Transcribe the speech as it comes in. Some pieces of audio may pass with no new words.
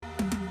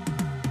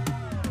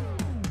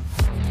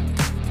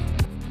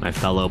My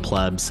fellow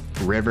plebs,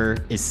 River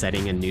is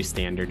setting a new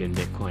standard in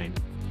Bitcoin.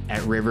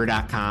 At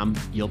river.com,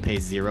 you'll pay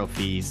zero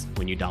fees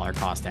when you dollar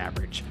cost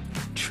average.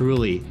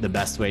 Truly the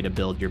best way to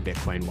build your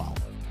Bitcoin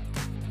wealth.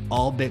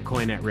 All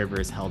Bitcoin at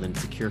River is held in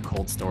secure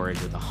cold storage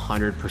with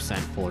 100%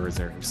 full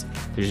reserves.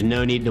 There's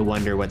no need to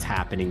wonder what's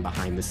happening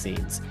behind the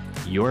scenes.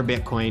 Your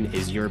Bitcoin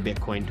is your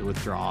Bitcoin to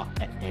withdraw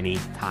at any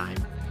time.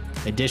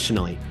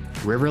 Additionally,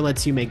 River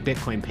lets you make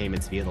Bitcoin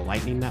payments via the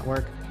Lightning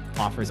Network,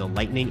 offers a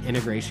Lightning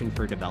integration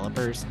for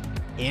developers,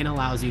 and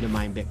allows you to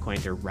mine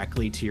Bitcoin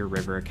directly to your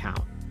River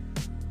account.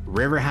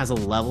 River has a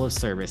level of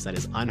service that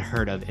is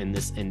unheard of in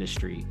this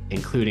industry,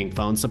 including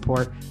phone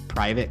support,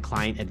 private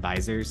client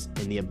advisors,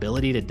 and the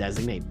ability to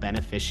designate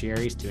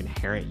beneficiaries to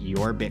inherit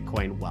your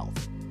Bitcoin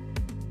wealth.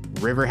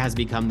 River has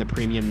become the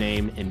premium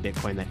name in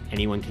Bitcoin that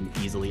anyone can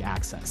easily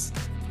access.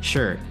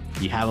 Sure,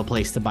 you have a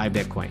place to buy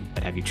Bitcoin,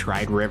 but have you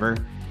tried River?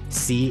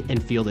 See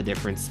and feel the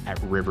difference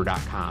at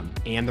river.com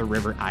and the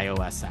River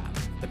iOS app,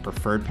 the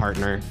preferred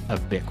partner of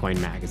Bitcoin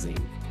Magazine.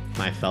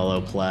 My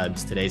fellow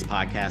plebs, today's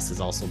podcast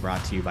is also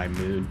brought to you by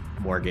Moon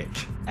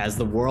Mortgage. As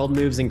the world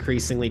moves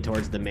increasingly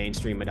towards the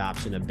mainstream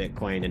adoption of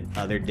Bitcoin and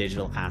other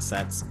digital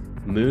assets,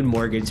 Moon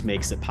Mortgage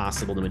makes it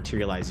possible to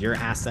materialize your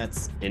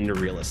assets into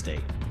real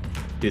estate.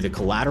 Through the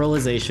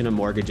collateralization of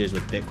mortgages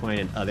with Bitcoin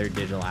and other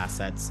digital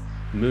assets,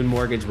 Moon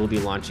Mortgage will be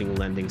launching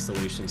lending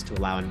solutions to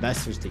allow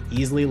investors to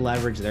easily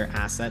leverage their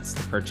assets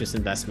to purchase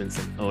investments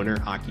in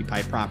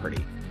owner-occupied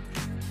property.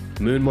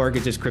 Moon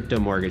Mortgage's crypto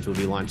mortgage will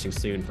be launching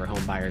soon for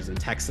home buyers in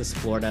Texas,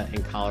 Florida,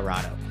 and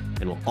Colorado,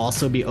 and will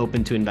also be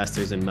open to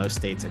investors in most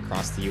states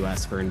across the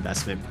U.S. for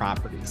investment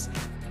properties.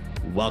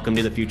 Welcome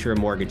to the future of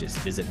mortgages.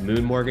 Visit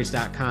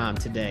moonmortgage.com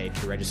today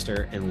to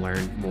register and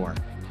learn more.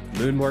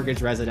 Moon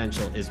Mortgage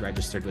Residential is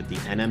registered with the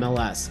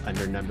NMLS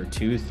under number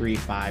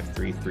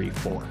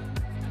 235334.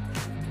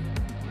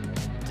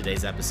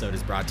 Today's episode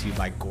is brought to you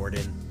by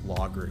Gordon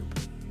Law Group.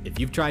 If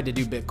you've tried to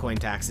do Bitcoin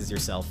taxes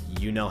yourself,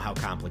 you know how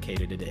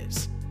complicated it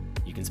is.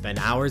 You can spend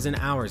hours and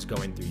hours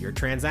going through your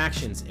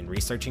transactions and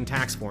researching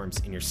tax forms,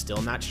 and you're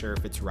still not sure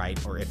if it's right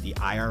or if the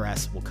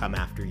IRS will come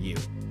after you.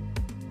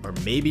 Or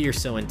maybe you're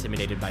so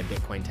intimidated by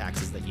Bitcoin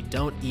taxes that you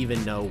don't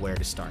even know where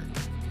to start.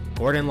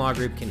 Gordon Law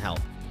Group can help.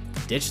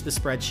 Ditch the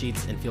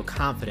spreadsheets and feel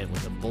confident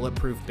with a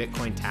bulletproof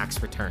Bitcoin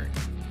tax return.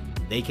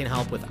 They can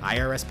help with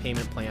IRS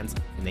payment plans,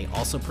 and they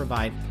also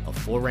provide a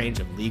full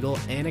range of legal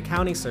and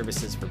accounting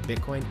services for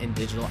Bitcoin and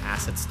digital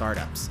asset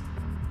startups.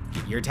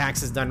 Get your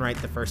taxes done right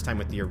the first time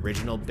with the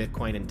original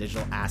Bitcoin and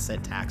digital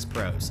asset tax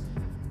pros.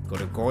 Go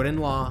to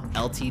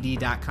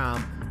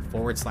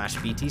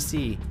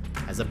gordonlawltd.com/BTC.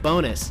 As a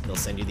bonus, they'll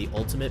send you the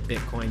ultimate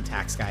Bitcoin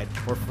tax guide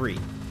for free.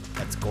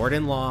 That's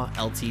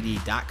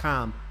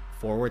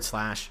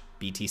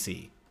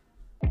gordonlawltd.com/BTC.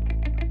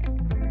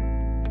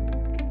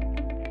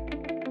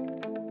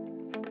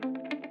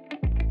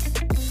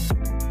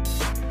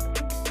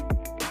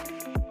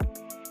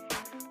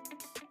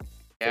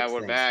 Yeah,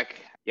 we're back,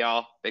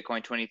 y'all.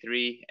 Bitcoin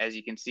 23. As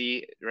you can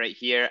see right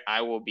here,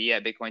 I will be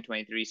at Bitcoin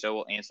 23, so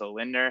will Ansel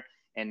Lindner.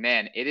 And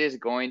man, it is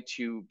going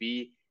to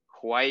be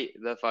quite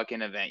the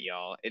fucking event,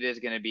 y'all. It is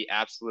going to be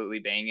absolutely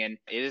banging.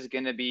 It is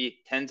going to be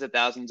tens of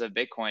thousands of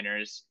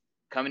Bitcoiners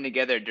coming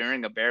together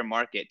during a bear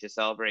market to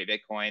celebrate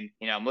Bitcoin.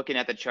 You know, I'm looking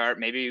at the chart.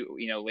 Maybe,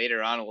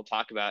 later on we'll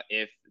talk about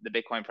if the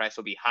Bitcoin price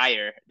will be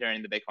higher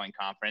during the Bitcoin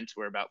conference.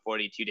 We're about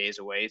 42 days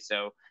away.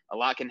 So a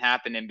lot can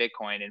happen in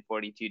Bitcoin in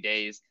 42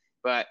 days.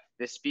 But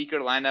the speaker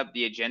lineup,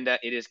 the agenda,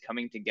 it is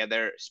coming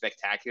together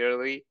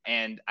spectacularly.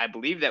 And I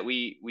believe that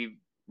we've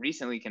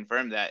recently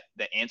confirmed that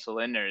Ansel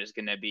Lindner is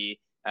going to be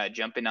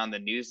jumping on the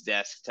news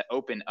desk to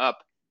open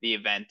up the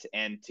event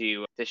and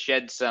to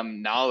shed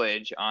some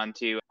knowledge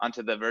onto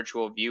the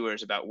virtual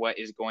viewers about what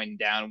is going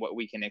down, what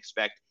we can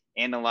expect,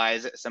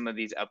 analyze some of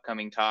these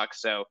upcoming talks.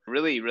 So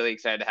really, really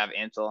excited to have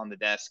Ansel on the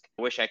desk.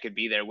 I wish I could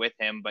be there with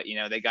him, but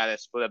they got to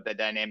split up the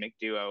dynamic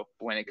duo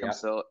when it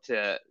comes to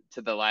the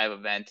live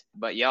event.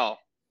 But y'all,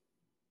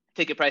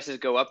 ticket prices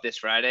go up this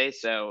Friday,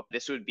 so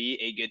this would be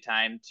a good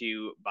time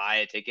to buy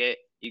a ticket.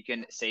 You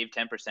can save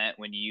 10%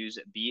 when you use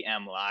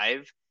BM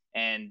Live,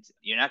 and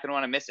you're not going to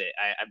want to miss it.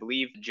 I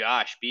believe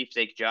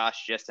Beefsteak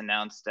Josh just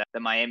announced the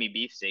Miami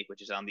Beefsteak,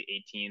 which is on the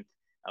 18th.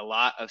 A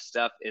lot of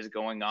stuff is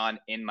going on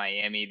in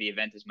Miami. The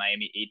event is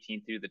Miami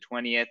 18th through the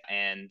 20th,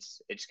 and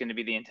it's going to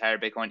be the entire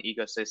Bitcoin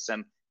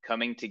ecosystem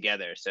coming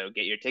together. So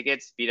get your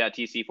tickets,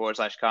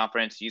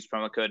 b.tc/conference, use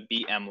promo code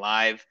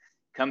BMLive.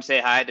 Come say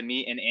hi to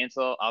me and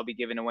Ansel. I'll be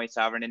giving away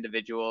sovereign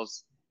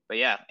individuals. But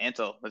yeah,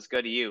 Ansel, let's go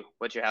to you.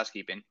 What's your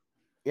housekeeping?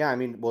 Yeah,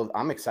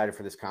 I'm excited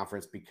for this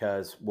conference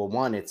because,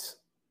 one,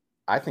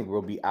 I think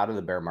we'll be out of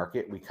the bear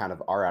market. We kind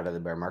of are out of the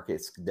bear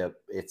market.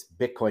 It's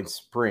Bitcoin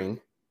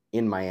spring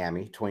in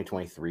Miami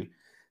 2023.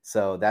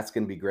 So that's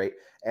going to be great.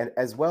 And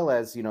as well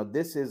as,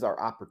 this is our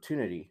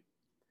opportunity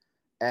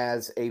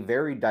as a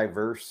very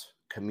diverse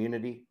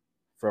community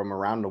from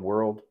around the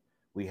world.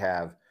 We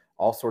have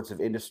all sorts of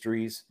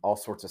industries, all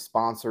sorts of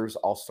sponsors,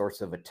 all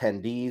sorts of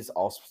attendees,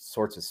 all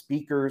sorts of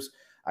speakers.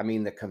 I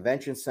mean, the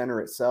convention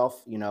center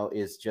itself,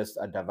 is just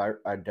a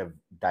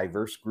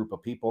diverse group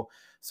of people.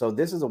 So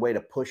this is a way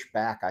to push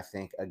back, I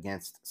think,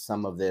 against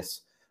some of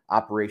this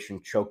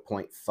Operation Choke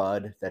Point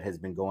FUD that has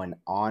been going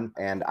on.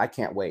 And I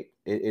can't wait.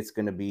 It's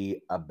going to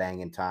be a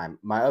banging time.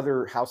 My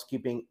other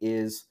housekeeping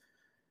is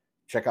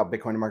check out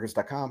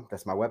bitcoinmarkets.com.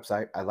 That's my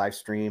website. I live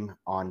stream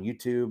on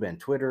YouTube and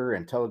Twitter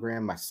and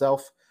Telegram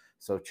myself.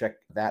 So check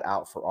that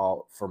out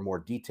for more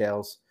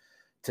details.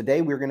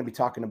 Today, we're going to be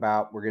talking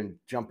about, we're going to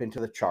jump into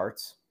the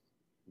charts.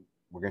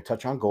 We're going to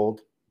touch on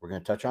gold. We're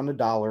going to touch on the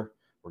dollar.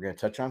 We're going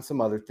to touch on some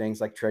other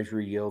things like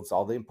treasury yields,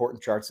 all the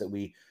important charts that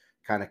we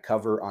kind of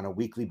cover on a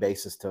weekly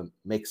basis to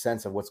make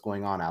sense of what's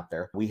going on out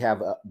there. We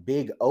have a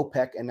big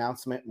OPEC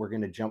announcement. We're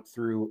going to jump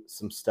through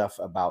some stuff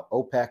about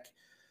OPEC.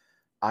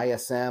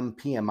 ISM,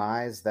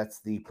 PMIs, that's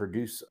the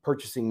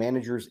Purchasing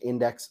Managers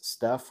Index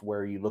stuff,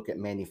 where you look at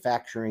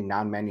manufacturing,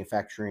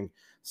 non-manufacturing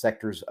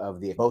sectors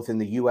of both in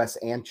the US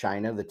and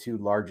China, the two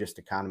largest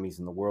economies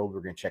in the world.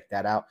 We're going to check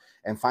that out.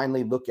 And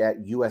finally, look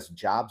at US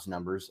jobs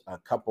numbers. A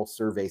couple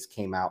surveys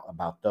came out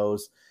about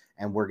those,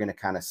 and we're going to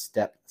kind of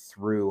step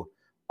through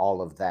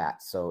all of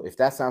that. So if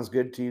that sounds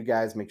good to you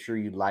guys, make sure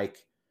you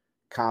like,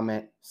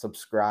 comment,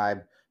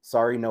 subscribe.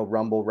 Sorry, no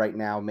Rumble right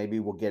now. Maybe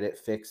we'll get it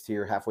fixed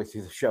here halfway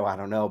through the show. I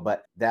don't know,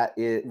 but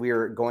we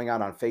are going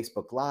out on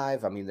Facebook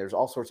Live. I mean, there's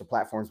all sorts of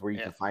platforms where you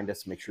can find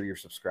us. Make sure you're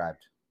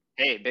subscribed.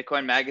 Hey,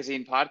 Bitcoin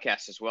Magazine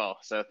podcast as well.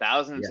 So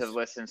thousands of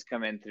listens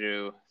come in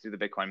through the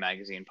Bitcoin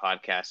Magazine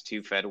podcast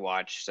to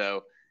FedWatch.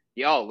 So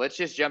y'all, let's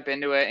just jump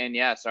into it. And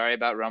yeah, sorry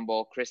about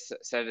Rumble. Chris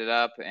set it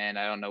up, and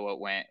I don't know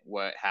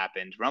what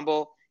happened.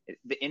 Rumble,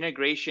 the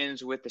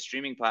integrations with the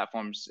streaming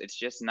platforms, it's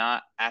just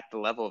not at the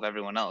level of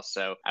everyone else.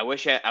 So I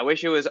wish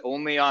it was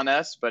only on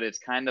us, but it's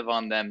kind of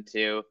on them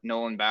too.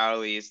 Nolan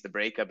Bowerly's The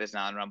Breakup is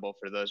not on Rumble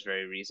for those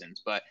very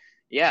reasons. But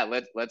yeah,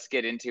 let's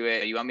get into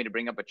it. You want me to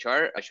bring up a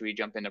chart? Should we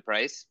jump into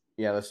price?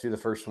 Yeah, let's do the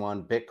first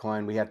one.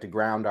 Bitcoin. We have to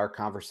ground our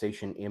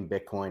conversation in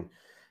Bitcoin.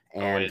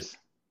 And Always.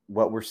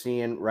 What we're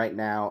seeing right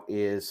now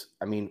is,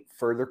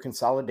 further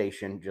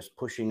consolidation, just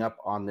pushing up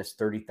on this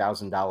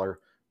 $30,000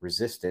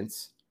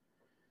 resistance.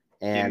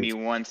 And give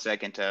me 1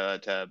 second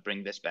to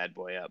bring this bad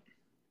boy up.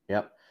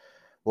 Yep.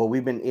 Well,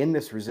 we've been in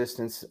this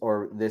resistance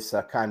or this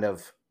kind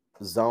of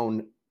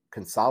zone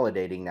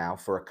consolidating now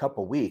for a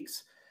couple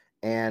weeks.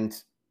 And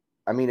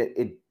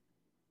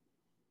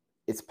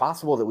it's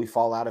possible that we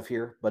fall out of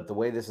here, but the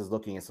way this is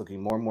looking, it's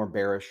looking more and more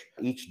bearish.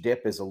 Each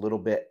dip is a little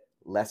bit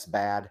less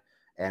bad,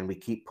 and we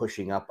keep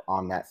pushing up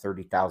on that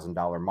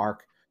 $30,000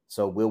 mark.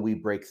 So will we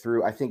break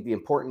through? I think the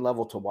important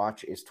level to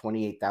watch is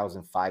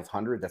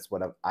 28,500. That's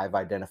what I've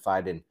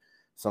identified in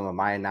some of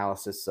my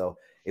analysis. So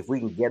if we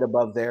can get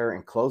above there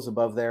and close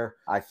above there,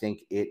 I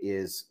think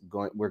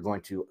we're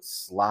going to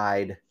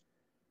slide.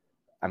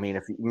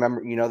 If you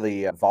remember,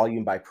 the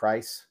volume by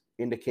price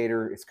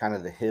indicator, it's kind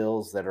of the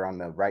hills that are on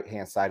the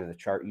right-hand side of the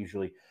chart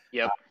usually.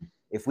 Yep.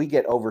 If we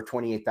get over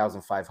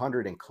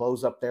 28,500 and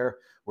close up there,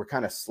 we're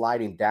kind of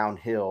sliding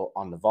downhill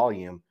on the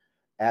volume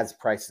as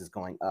price is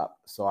going up.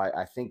 So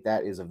I think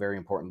that is a very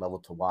important level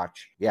to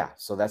watch. Yeah.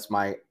 So that's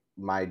my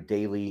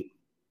daily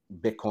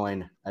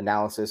Bitcoin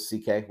analysis.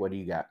 CK, what do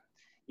you got?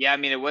 Yeah.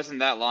 It wasn't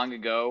that long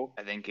ago.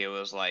 I think it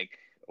was like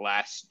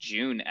last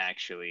June,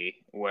 actually,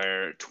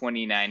 where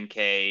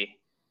 29K,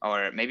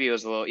 or maybe it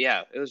was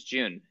it was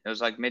June. It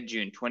was like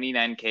mid-June,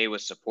 29K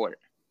was support,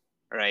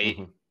 right?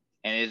 Mm-hmm.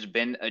 And it's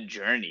been a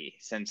journey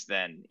since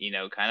then,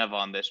 kind of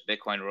on this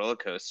Bitcoin roller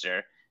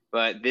coaster.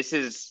 But this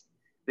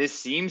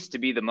seems to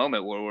be the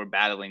moment where we're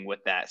battling with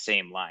that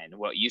same line.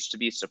 What used to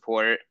be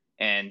support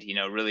and,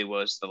 really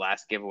was the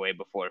last giveaway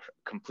before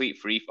complete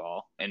free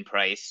fall in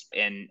price.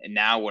 And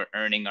now we're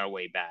earning our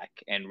way back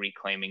and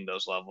reclaiming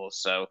those levels.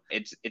 So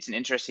it's an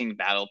interesting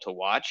battle to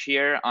watch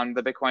here on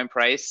the Bitcoin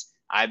price.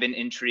 I've been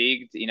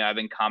intrigued. I've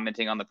been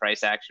commenting on the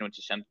price action, which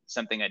is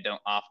something I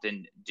don't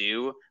often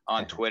do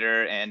on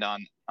Twitter and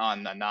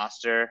on the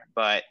Nostr,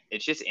 but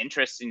it's just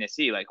interesting to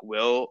see, like,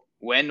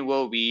 when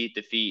will we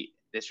defeat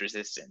this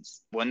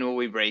resistance? When will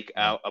we break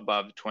out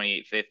above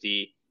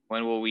 2850?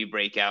 When will we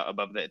break out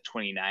above the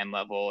 29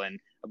 level and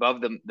above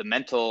the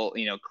mental,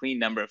 clean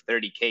number of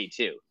 30K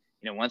too?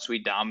 Once we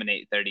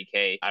dominate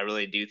 30K, I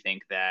really do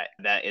think that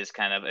is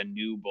kind of a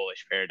new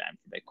bullish paradigm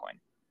for Bitcoin.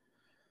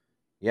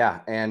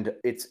 Yeah, and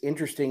it's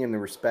interesting in the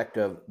respect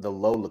of the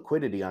low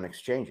liquidity on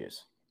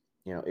exchanges.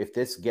 If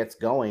this gets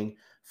going,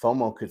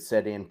 FOMO could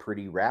set in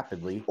pretty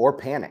rapidly, or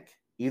panic,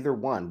 either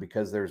one,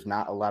 because there's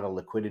not a lot of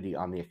liquidity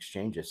on the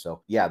exchanges.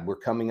 So yeah, we're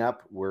coming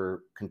up. We're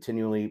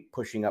continually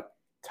pushing up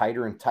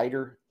tighter and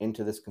tighter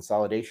into this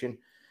consolidation,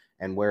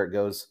 and where it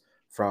goes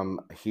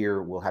from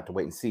here, we'll have to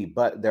wait and see.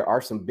 But there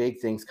are some big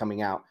things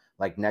coming out.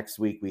 Like next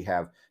week, we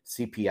have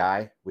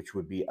CPI, which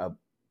would be a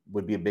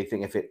big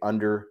thing. If it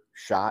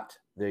undershot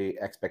the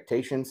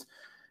expectations,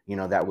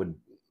 that would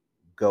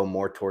go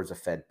more towards a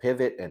Fed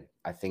pivot, and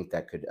I think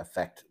that could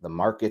affect the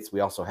markets. We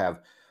also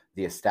have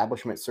the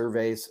establishment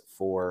surveys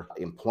for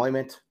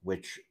employment,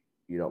 which,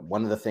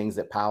 one of the things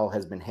that Powell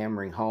has been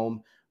hammering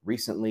home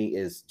recently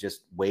is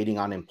just waiting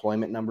on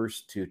employment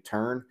numbers to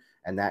turn.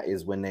 And that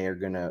is when they are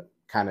going to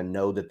kind of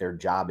know that their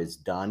job is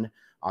done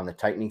on the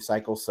tightening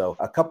cycle. So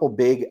a couple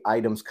big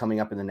items coming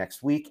up in the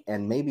next week.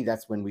 And maybe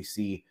that's when we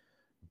see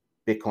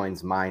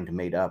Bitcoin's mind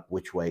made up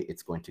which way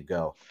it's going to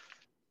go.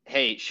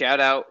 Hey, shout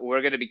out.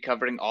 We're going to be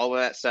covering all of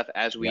that stuff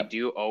as we Yep.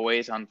 do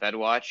always on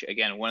FedWatch.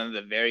 Again, one of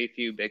the very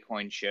few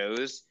Bitcoin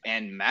shows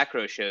and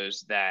macro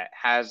shows that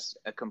has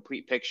a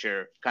complete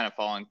picture kind of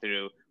following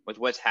through with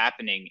what's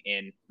happening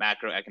in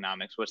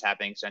macroeconomics, what's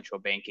happening in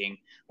central banking,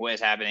 what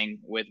is happening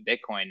with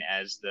Bitcoin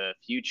as the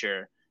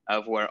future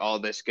of where all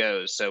this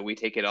goes. So we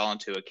take it all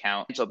into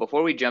account. So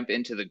before we jump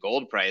into the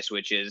gold price,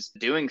 which is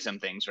doing some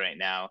things right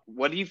now,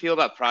 what do you feel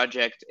about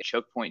Project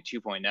Choke Point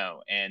 2.0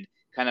 and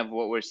kind of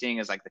what we're seeing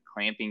is like the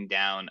clamping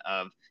down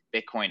of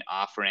Bitcoin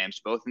off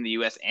ramps, both in the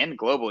US and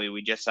globally?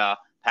 We just saw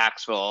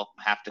Paxful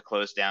have to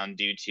close down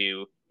due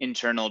to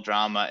internal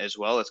drama as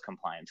well as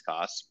compliance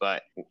costs.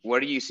 But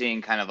what are you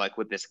seeing kind of like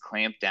with this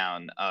clamp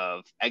down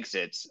of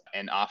exits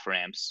and off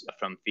ramps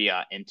from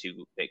fiat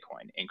into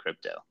Bitcoin and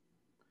crypto?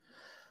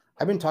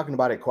 I've been talking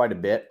about it quite a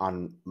bit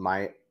on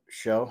my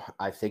show.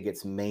 I think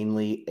it's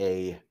mainly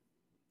a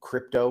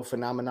crypto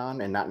phenomenon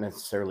and not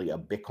necessarily a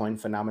Bitcoin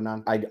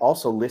phenomenon. I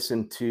also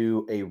listened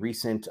to a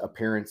recent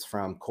appearance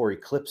from Corey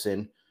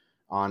Clipson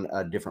on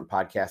a different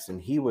podcast,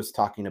 and he was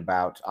talking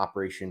about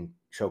Operation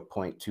Choke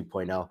Point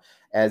 2.0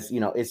 as,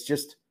 it's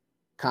just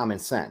common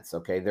sense.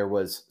 Okay. There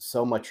was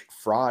so much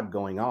fraud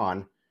going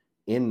on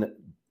in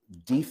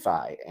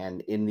DeFi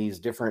and in these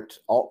different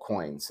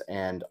altcoins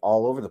and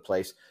all over the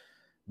place.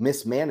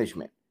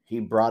 Mismanagement. He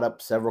brought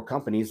up several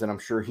companies that I'm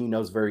sure he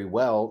knows very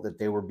well that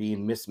they were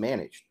being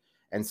mismanaged.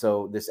 And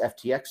so this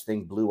FTX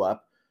thing blew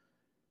up,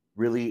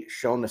 really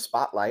shone the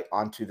spotlight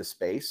onto the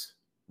space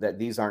that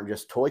these aren't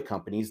just toy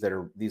companies,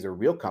 these are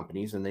real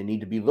companies and they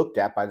need to be looked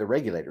at by the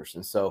regulators.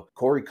 And so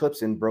Corey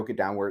Clipson broke it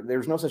down where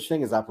there's no such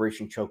thing as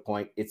Operation Choke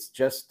Point. It's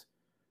just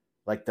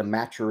like the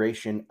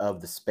maturation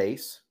of the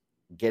space,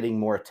 getting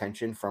more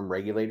attention from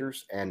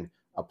regulators and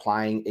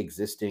applying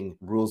existing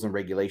rules and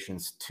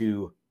regulations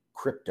to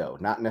crypto,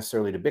 not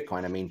necessarily to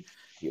Bitcoin. I mean,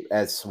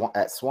 at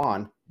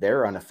Swan,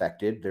 they're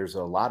unaffected. There's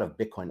a lot of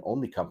Bitcoin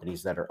only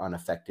companies that are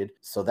unaffected.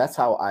 So that's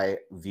how I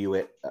view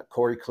it.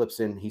 Corey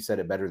Clipson, he said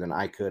it better than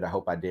I could. I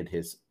hope I did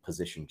his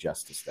position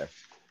justice there.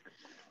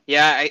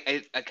 Yeah,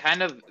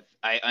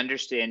 I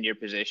understand your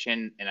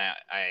position, and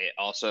I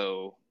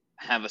also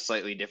have a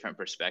slightly different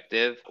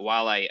perspective.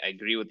 While I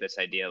agree with this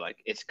idea, like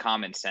it's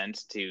common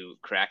sense to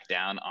crack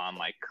down on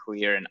like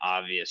clear and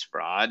obvious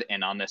fraud.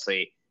 And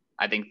honestly,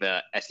 I think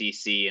the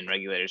SEC and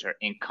regulators are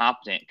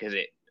incompetent because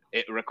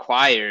it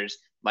requires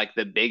like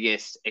the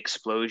biggest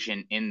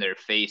explosion in their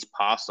face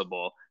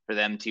possible for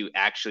them to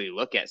actually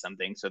look at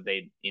something. So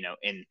they,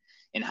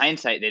 in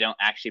hindsight, they don't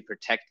actually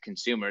protect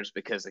consumers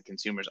because the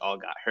consumers all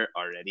got hurt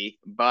already.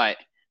 But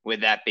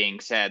with that being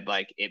said,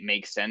 like it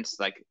makes sense.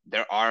 Like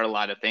there are a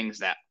lot of things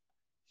that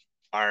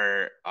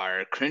are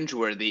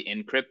cringeworthy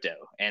in crypto,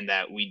 and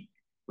that we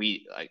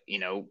like,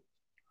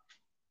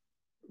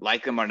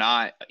 like them or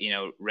not,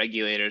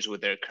 regulators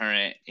with their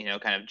current,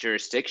 kind of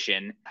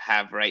jurisdiction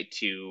have right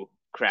to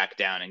crack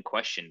down and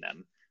question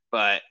them.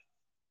 But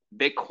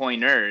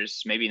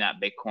Bitcoiners, maybe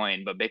not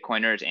Bitcoin, but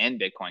Bitcoiners and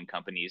Bitcoin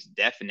companies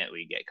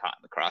definitely get caught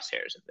in the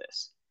crosshairs of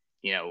this.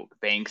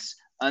 Banks,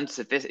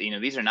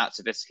 unsophisticated, these are not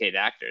sophisticated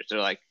actors. They're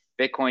like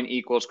Bitcoin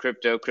equals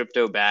crypto,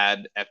 crypto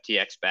bad,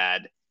 FTX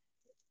bad,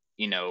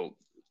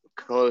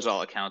 close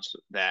all accounts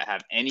that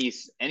have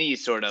any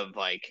sort of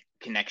like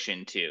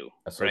connection to,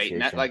 right?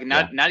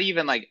 Not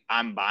even like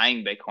I'm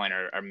buying Bitcoin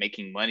or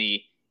making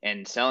money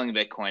and selling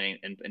Bitcoin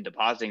and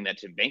depositing that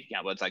to a bank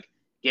account, but it's like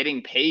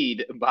getting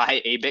paid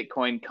by a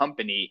Bitcoin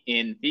company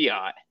in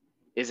fiat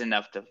is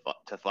enough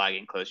to flag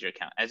and close your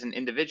account as an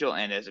individual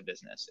and as a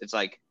business. It's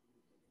like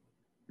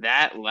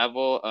that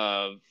level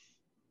of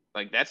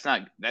like that's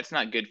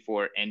not good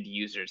for end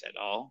users at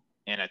all.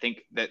 And I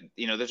think that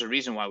there's a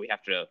reason why we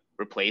have to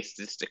replace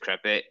this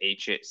decrepit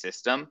HIT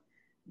system.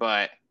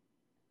 But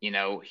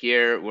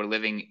here we're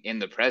living in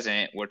the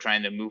present. We're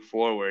trying to move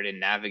forward and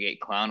navigate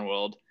clown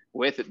world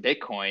with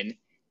Bitcoin,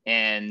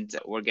 and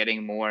we're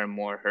getting more and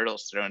more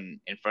hurdles thrown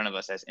in front of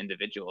us as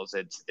individuals.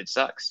 It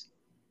sucks.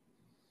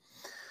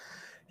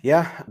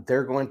 Yeah,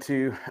 they're going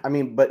to. I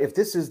mean, but if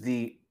this is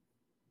the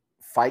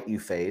fight you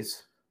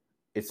phase,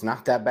 it's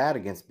not that bad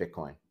against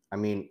Bitcoin. I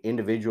mean,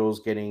 individuals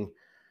getting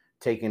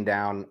taken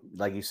down,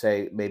 like you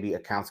say, maybe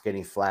accounts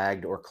getting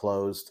flagged or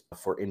closed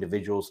for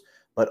individuals.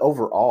 But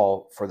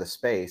overall, for the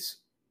space,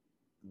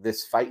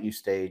 this fight you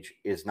stage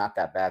is not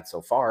that bad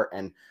so far.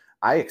 And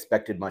I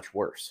expected much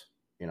worse.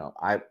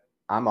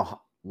 I'm a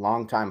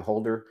long-time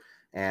holder,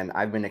 and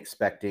I've been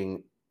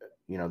expecting,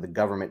 the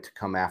government to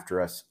come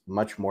after us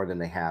much more than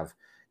they have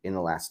in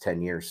the last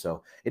 10 years.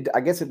 So I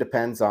guess it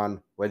depends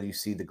on whether you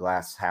see the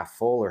glass half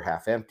full or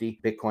half empty.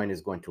 Bitcoin is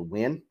going to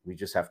win. We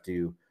just have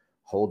to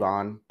hold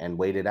on and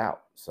wait it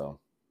out. So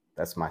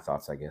that's my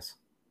thoughts, I guess.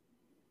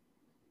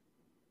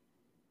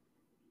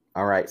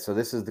 All right. So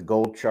this is the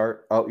gold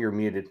chart. Oh, you're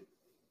muted.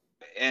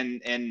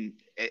 And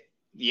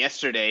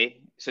yesterday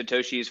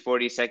Satoshi's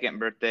 42nd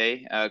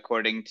birthday,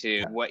 according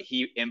to what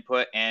he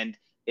input, and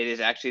it is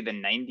actually the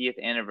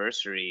 90th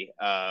anniversary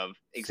of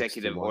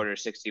Executive Order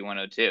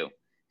 6102.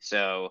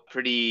 So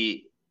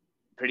pretty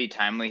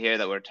timely here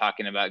that we're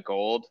talking about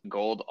gold.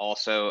 Gold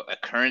also a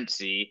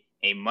currency,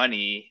 a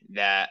money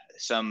that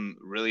some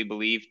really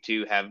believe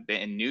to have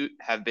been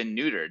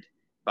neutered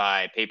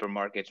by paper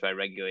markets, by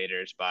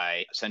regulators,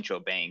 by central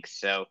banks.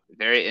 So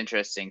very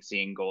interesting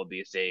seeing gold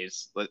these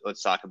days.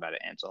 Let's talk about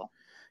it, Ansel.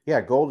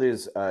 Yeah, gold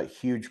is a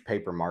huge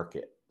paper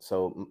market.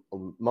 So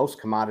most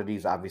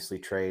commodities obviously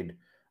trade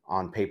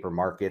on paper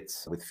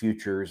markets with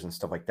futures and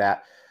stuff like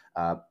that.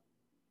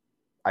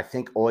 I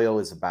think oil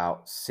is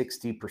about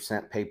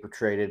 60% paper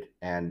traded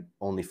and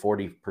only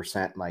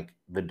 40% like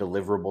the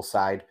deliverable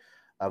side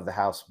of the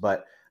house.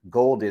 But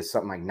gold is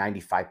something like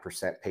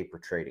 95% paper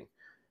trading.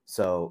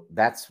 So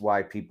that's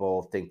why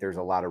people think there's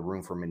a lot of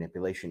room for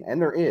manipulation.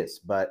 And there is,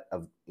 but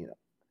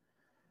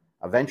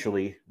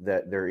eventually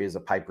there is a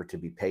piper to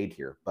be paid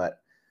here.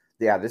 But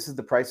yeah, this is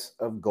the price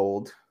of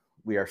gold.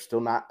 We are still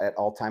not at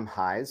all-time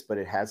highs, but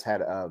it has had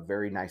a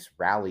very nice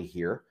rally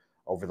here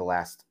over the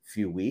last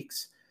few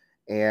weeks.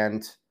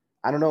 And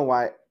I don't know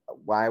why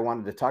I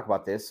wanted to talk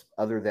about this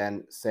other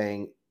than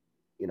saying,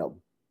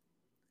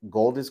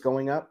 gold is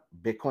going up.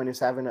 Bitcoin is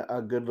having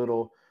a good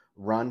little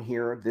run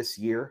here this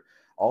year.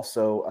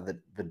 Also,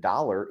 the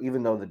dollar,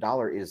 even though the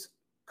dollar is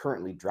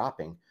currently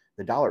dropping,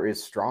 the dollar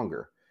is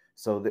stronger.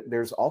 So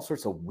there's all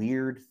sorts of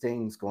weird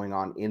things going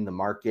on in the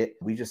market.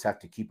 We just have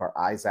to keep our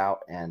eyes out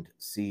and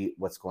see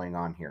what's going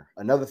on here.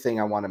 Another thing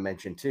I want to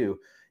mention too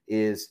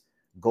is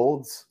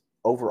gold's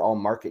overall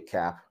market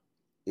cap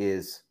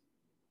is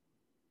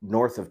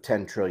north of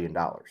 $10 trillion.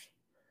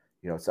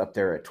 It's up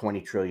there at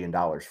 $20 trillion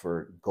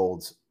for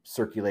gold's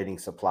circulating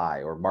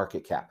supply or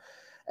market cap.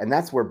 And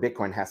that's where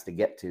Bitcoin has to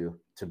get to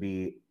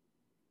be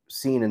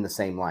seen in the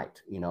same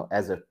light,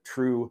 as a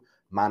true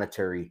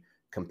monetary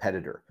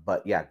competitor.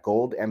 But yeah,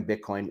 gold and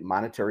Bitcoin,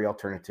 monetary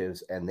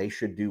alternatives, and they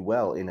should do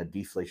well in a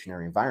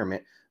deflationary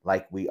environment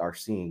like we are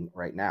seeing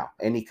right now.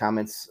 Any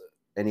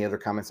other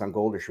comments on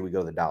gold, or should we go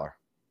to the dollar?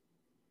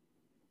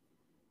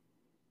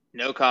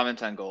 No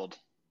comments on gold.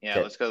 Yeah,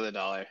 okay. Let's go to the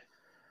dollar.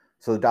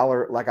 So the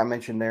dollar, like I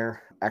mentioned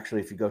there, actually,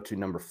 if you go to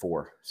number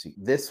 4, see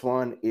this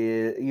one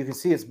is, you can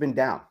see it's been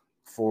down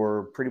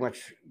for pretty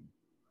much,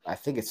 I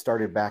think it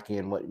started back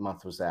in, what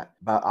month was that?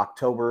 About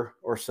October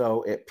or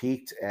so, it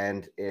peaked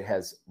and it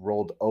has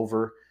rolled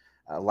over.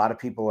 A lot of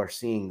people are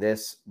seeing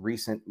this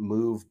recent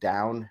move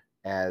down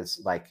as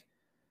like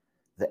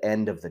the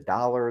end of the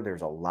dollar.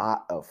 There's a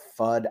lot of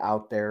FUD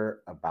out there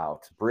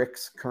about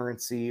BRICS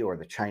currency or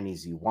the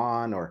Chinese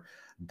yuan or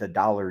the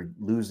dollar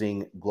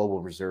losing global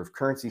reserve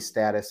currency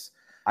status.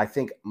 I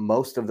think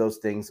most of those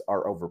things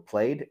are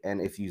overplayed.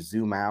 And if you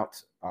zoom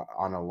out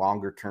on a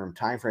longer term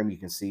time frame, you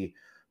can see,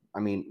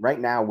 right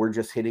now we're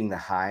just hitting the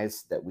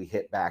highs that we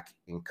hit back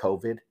in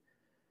COVID.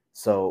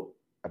 So,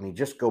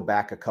 just go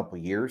back a couple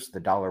of years, the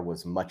dollar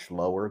was much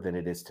lower than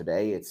it is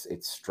today. It's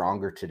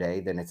stronger today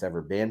than it's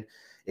ever been.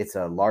 It's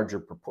a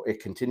larger,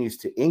 it continues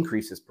to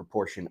increase its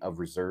proportion of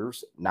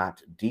reserves,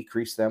 not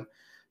decrease them.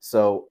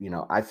 So,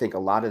 I think a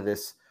lot of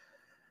this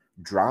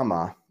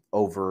drama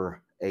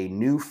over a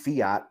new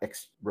fiat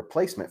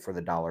replacement for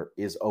the dollar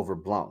is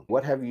overblown.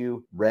 What have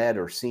you read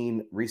or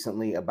seen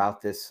recently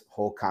about this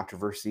whole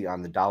controversy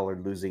on the dollar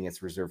losing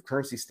its reserve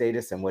currency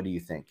status, and what do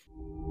you think?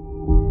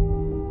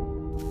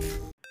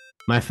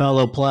 My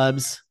fellow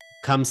plebs,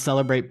 come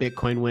celebrate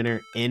Bitcoin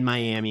Winter in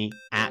Miami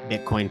at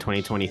Bitcoin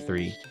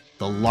 2023.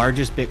 The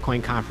largest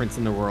Bitcoin conference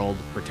in the world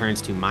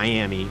returns to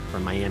Miami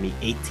from Miami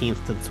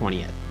 18th to the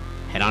 20th.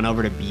 Head on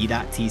over to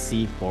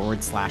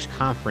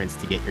b.tc/conference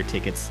to get your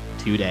tickets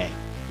today.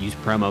 Use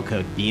promo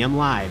code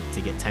BMLive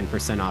to get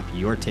 10% off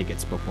your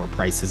tickets before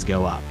prices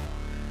go up.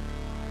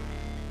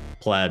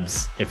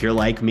 Plebs, if you're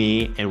like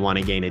me and want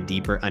to gain a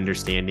deeper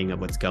understanding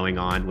of what's going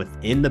on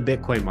within the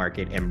Bitcoin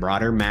market and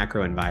broader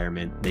macro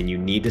environment, then you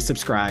need to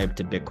subscribe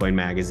to Bitcoin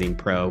Magazine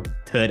Pro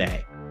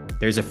today.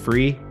 There's a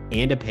free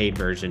and a paid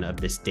version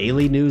of this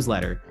daily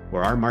newsletter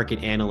where our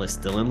market analysts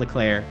Dylan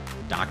LeClaire,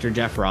 Dr.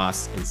 Jeff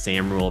Ross, and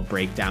Sam Rule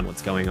break down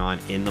what's going on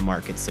in the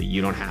market so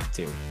you don't have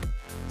to.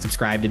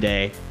 Subscribe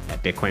today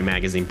at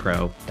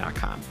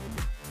bitcoinmagazinepro.com.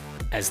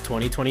 As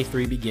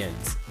 2023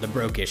 begins, the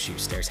Broke Issue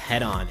stares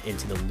head-on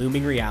into the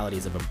looming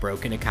realities of a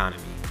broken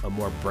economy, a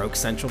more broke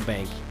central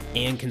bank,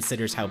 and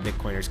considers how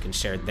Bitcoiners can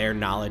share their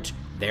knowledge,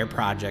 their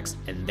projects,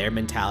 and their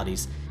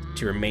mentalities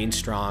to remain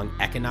strong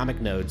economic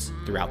nodes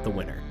throughout the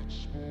winter.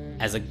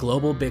 As a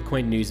global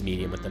Bitcoin news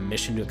medium with a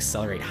mission to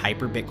accelerate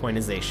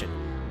hyper-Bitcoinization,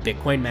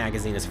 Bitcoin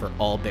Magazine is for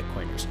all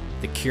Bitcoiners,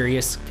 the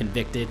curious,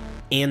 convicted,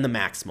 and the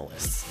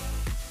maximalists.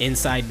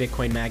 Inside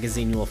Bitcoin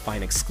Magazine, you will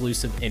find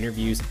exclusive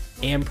interviews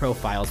and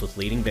profiles with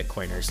leading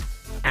Bitcoiners,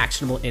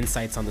 actionable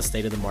insights on the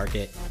state of the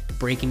market,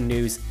 breaking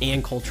news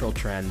and cultural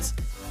trends,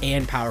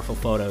 and powerful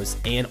photos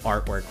and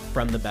artwork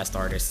from the best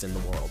artists in the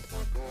world.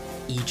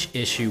 Each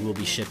issue will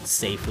be shipped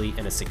safely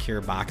in a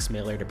secure box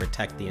mailer to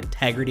protect the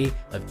integrity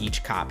of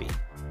each copy.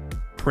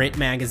 Print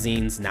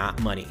magazines,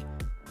 not money.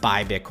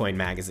 Buy Bitcoin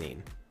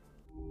Magazine.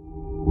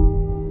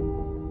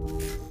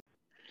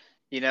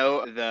 You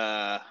know,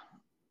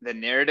 the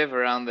narrative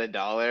around the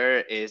dollar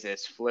is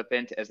as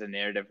flippant as the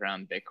narrative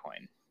around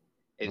Bitcoin.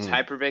 It's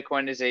hyper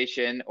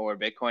Bitcoinization, or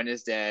Bitcoin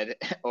is dead,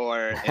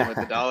 and with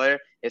the dollar,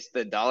 it's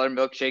the dollar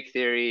milkshake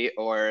theory,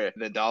 or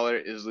the dollar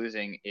is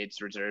losing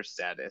its reserve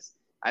status.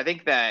 I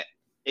think that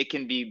it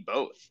can be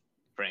both,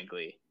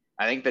 frankly.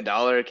 I think the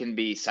dollar can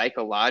be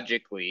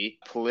psychologically,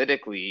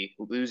 politically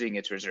losing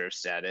its reserve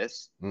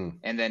status,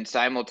 and then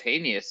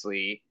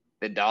simultaneously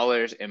the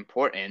dollar's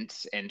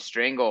importance and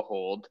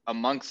stranglehold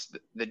amongst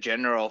the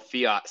general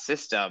fiat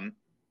system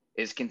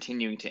is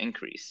continuing to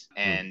increase.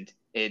 And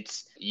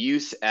its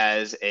use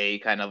as a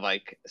kind of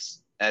like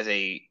as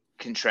a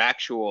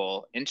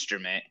contractual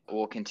instrument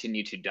will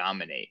continue to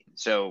dominate.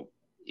 So,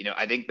 you know,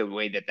 I think the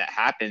way that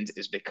happens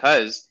is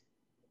because,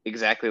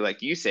 exactly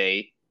like you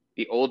say,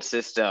 the old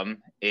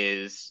system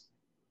is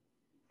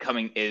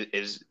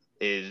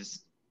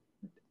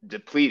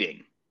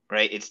depleting,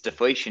 right? It's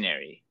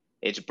deflationary.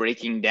 It's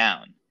breaking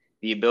down.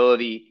 The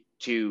ability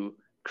to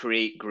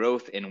create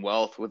growth and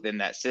wealth within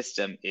that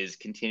system is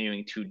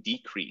continuing to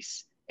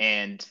decrease.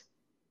 And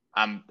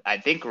I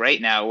think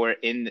right now we're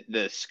in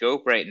the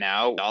scope right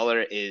now.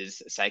 Dollar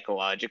is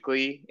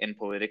psychologically and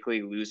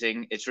politically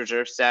losing its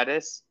reserve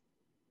status.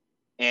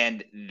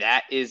 And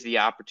that is the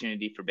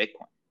opportunity for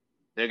Bitcoin.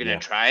 They're going to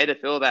try to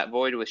fill that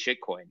void with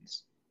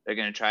shitcoins. They're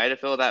going to try to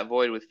fill that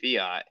void with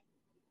fiat.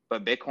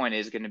 But Bitcoin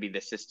is going to be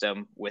the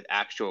system with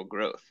actual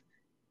growth.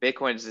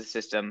 Bitcoin is the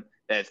system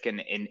that's going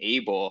to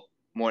enable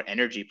more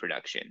energy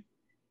production.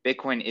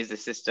 Bitcoin is the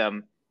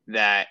system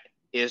that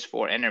is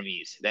for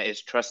enemies, that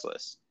is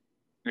trustless.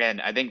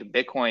 And I think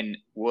Bitcoin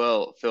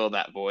will fill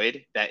that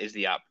void. That is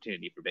the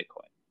opportunity for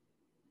Bitcoin.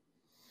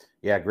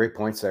 Yeah, great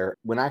points there.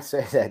 When I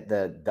say that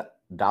the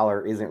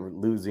dollar isn't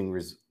losing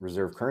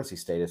reserve currency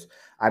status,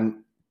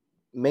 I'm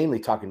mainly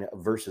talking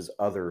versus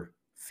other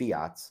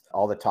fiats.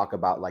 All the talk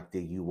about like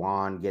the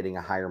yuan getting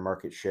a higher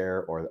market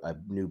share or a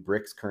new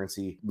BRICS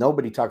currency.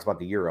 Nobody talks about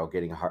the euro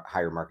getting a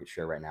higher market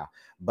share right now.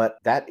 But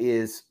that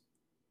is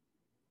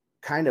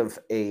kind of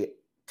a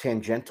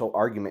tangential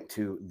argument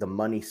to the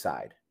money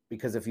side.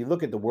 Because if you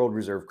look at the world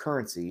reserve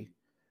currency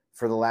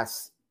for the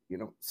last,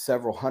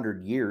 several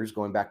hundred years,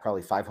 going back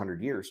probably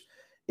 500 years,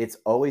 it's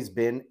always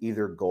been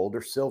either gold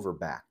or silver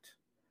backed.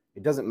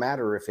 It doesn't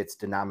matter if it's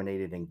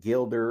denominated in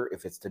guilder,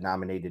 if it's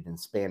denominated in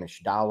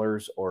Spanish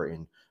dollars or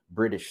in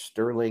British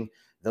sterling.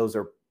 Those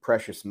are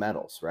precious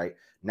metals, right?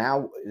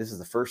 Now, this is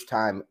the first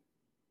time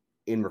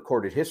in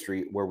recorded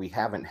history where we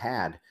haven't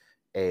had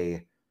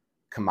a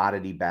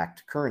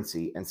commodity-backed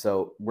currency. And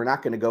so we're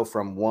not going to go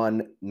from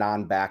one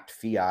non-backed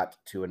fiat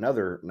to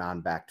another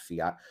non-backed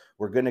fiat.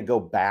 We're going to go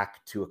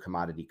back to a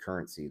commodity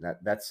currency.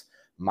 That's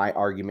my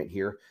argument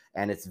here.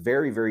 And it's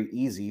very, very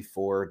easy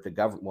for the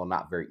government. Well,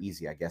 not very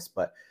easy, I guess,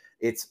 but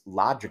it's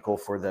logical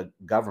for the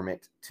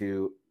government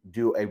to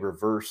do a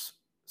reverse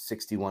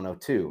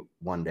 6102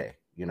 one day.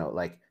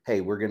 Like,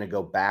 hey, we're going to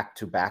go back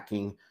to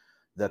backing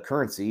the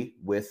currency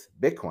with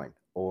Bitcoin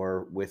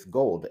or with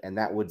gold. And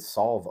that would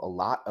solve a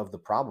lot of the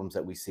problems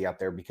that we see out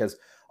there, because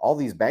all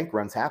these bank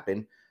runs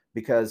happen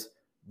because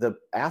the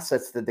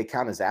assets that they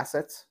count as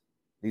assets,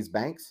 these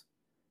banks,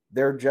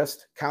 they're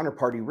just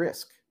counterparty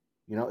risk.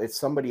 It's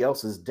somebody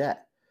else's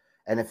debt.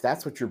 And if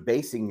that's what you're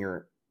basing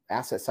your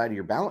asset side of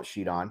your balance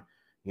sheet on,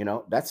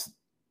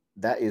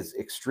 that is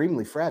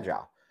extremely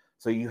fragile.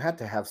 So you have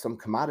to have some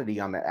commodity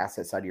on the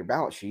asset side of your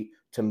balance sheet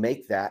to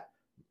make that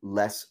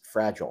less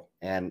fragile.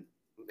 And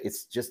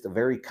it's just a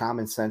very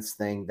common sense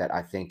thing that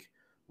I think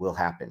will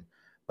happen.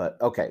 But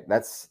okay,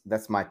 that's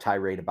my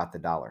tirade about the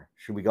dollar.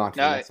 Should we go on to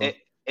the next one?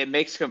 It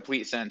makes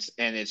complete sense,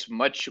 and it's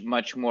much,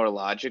 much more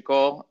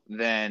logical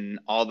than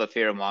all the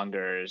fear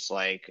mongers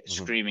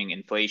screaming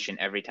inflation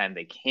every time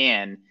they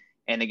can.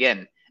 And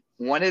again,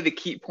 one of the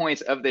key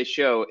points of this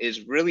show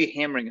is really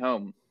hammering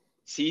home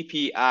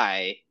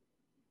CPI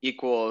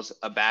equals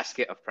a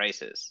basket of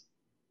prices.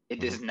 It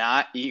does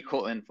not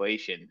equal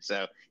inflation.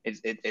 So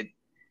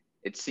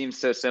it seems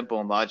so simple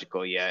and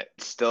logical, yet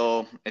it's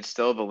still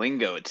the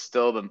lingo. It's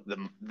still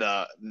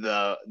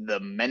the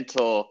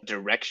mental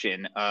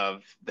direction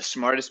of the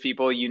smartest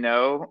people,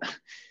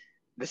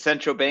 the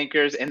central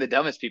bankers, and the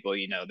dumbest people.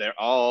 They're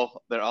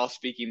all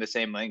speaking the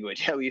same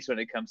language, at least when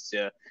it comes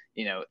to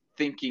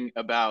thinking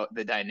about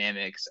the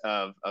dynamics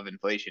of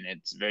inflation.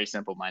 It's very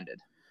simple-minded.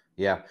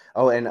 Yeah.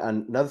 Oh, and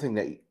another thing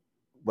that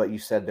what you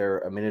said there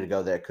a minute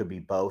ago, that it could be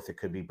both. It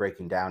could be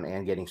breaking down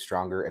and getting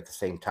stronger at the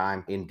same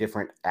time in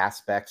different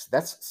aspects.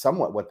 That's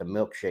somewhat what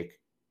the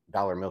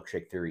dollar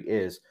milkshake theory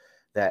is,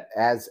 that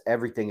as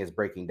everything is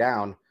breaking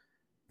down,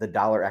 the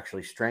dollar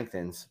actually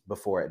strengthens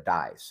before it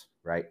dies,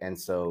 right? And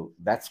so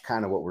that's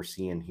kind of what we're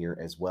seeing here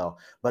as well.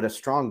 But a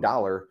strong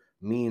dollar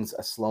means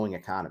a slowing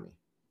economy.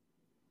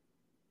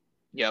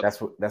 Yeah, that's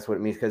what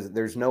it means, because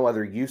there's no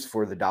other use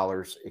for the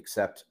dollars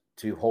except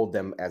to hold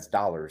them as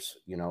dollars.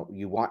 You know,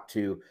 you want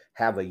to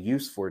have a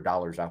use for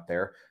dollars out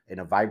there in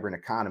a vibrant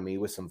economy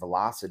with some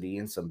velocity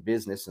and some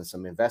business and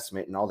some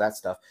investment and all that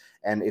stuff.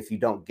 And if you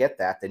don't get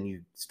that, then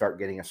you start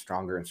getting a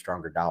stronger and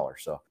stronger dollar.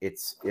 So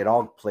it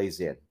all plays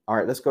in. All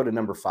right, let's go to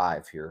number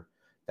 5 here.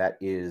 That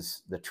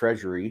is the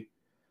Treasury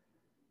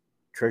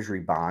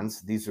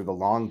bonds. These are the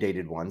long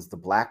dated ones. The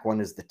black one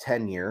is the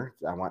 10-year.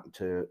 I want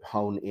to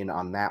hone in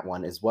on that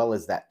one, as well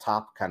as that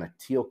top kind of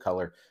teal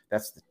color.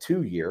 That's the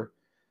 2-year.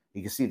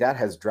 You can see that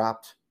has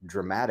dropped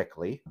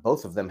dramatically.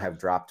 Both of them have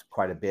dropped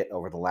quite a bit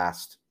over the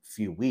last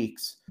few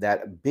weeks.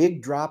 That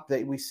big drop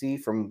that we see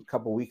from a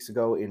couple weeks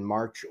ago in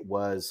March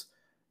was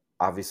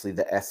obviously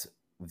the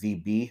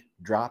SVB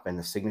drop and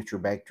the Signature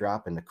Bank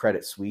drop and the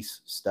Credit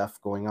Suisse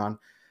stuff going on,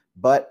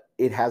 but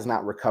it has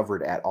not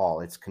recovered at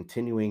all. It's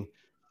continuing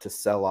to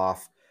sell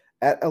off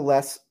at a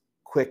less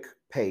quick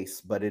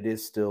pace, but it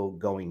is still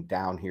going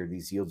down here.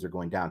 These yields are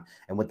going down.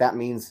 And what that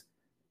means,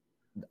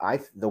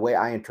 the way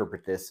I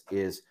interpret this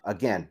is,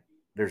 again,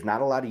 there's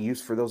not a lot of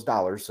use for those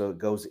dollars, so it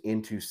goes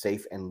into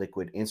safe and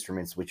liquid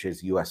instruments, which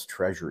is U.S.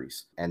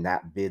 Treasuries, and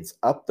that bids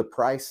up the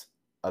price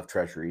of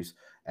Treasuries,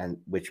 and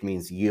which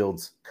means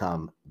yields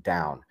come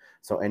down.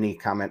 So any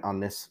comment on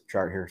this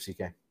chart here,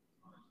 CK?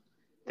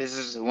 This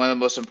is one of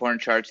the most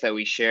important charts that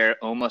we share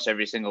almost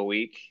every single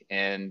week.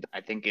 And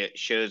I think it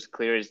shows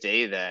clear as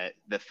day that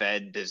the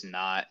Fed does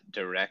not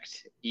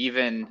direct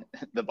even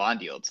the bond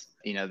yields,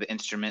 you know, the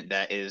instrument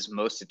that is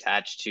most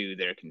attached to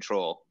their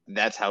control.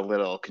 That's how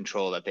little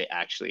control that they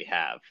actually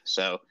have.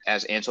 So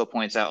as Ansel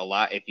points out a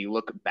lot, if you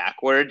look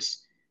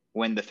backwards,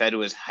 when the Fed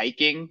was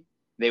hiking,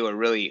 they were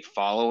really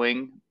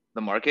following the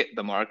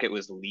market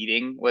was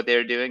leading what they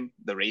were doing.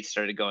 The rates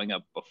started going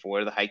up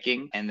before the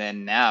hiking. And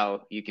then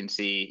now you can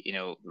see, you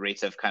know,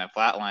 rates have kind of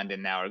flatlined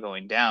and now are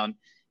going down.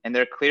 And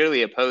they're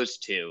clearly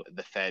opposed to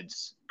the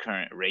Fed's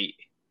current rate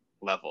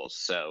levels.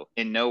 So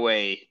in no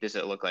way does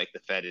it look like the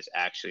Fed is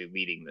actually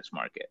leading this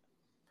market.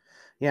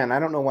 Yeah, and I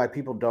don't know why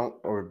people don't,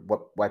 or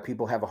why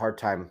people have a hard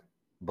time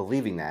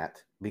believing that,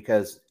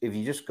 because if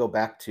you just go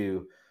back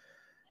to,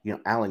 you know,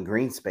 Alan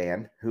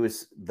Greenspan, who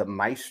is the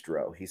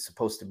maestro. He's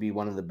supposed to be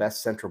one of the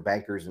best central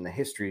bankers in the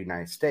history of the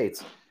United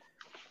States.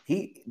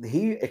 He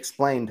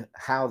explained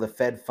how the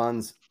Fed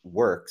funds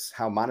works,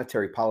 how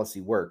monetary policy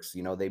works.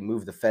 You know, they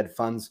move the Fed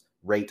funds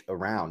rate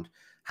around.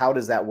 How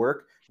does that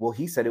work? Well,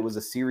 he said it was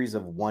a series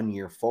of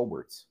 1-year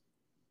forwards.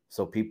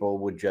 So people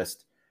would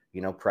just,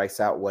 you know, price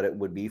out what it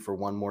would be for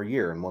 1 more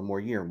year and 1 more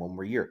year and 1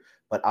 more year.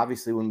 But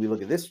obviously, when we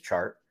look at this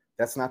chart,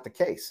 that's not the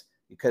case.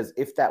 Because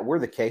if that were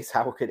the case,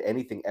 how could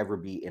anything ever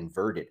be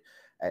inverted?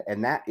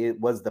 And that it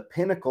was the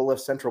pinnacle of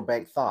central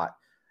bank thought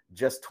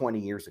just 20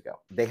 years ago.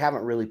 They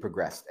haven't really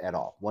progressed at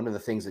all. One of the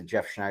things that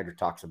Jeff Schneider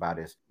talks about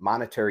is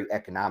monetary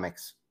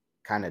economics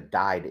kind of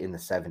died in the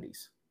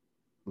 70s.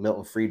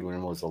 Milton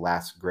Friedman was the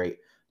last great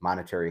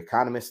monetary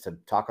economist to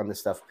talk on this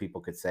stuff.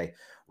 People could say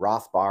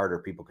Rothbard,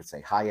 or people could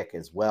say Hayek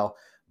as well.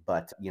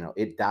 But, you know,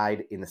 it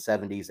died in the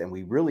 70s, and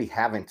we really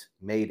haven't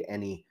made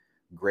any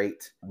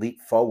great leap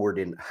forward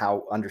in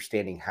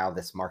understanding how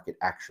this market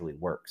actually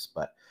works.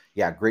 But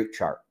yeah, great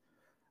chart.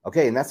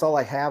 Okay, and that's all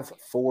I have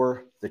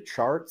for the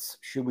charts.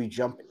 Should we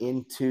jump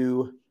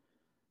into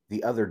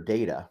the other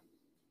data?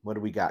 What do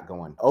we got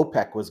going?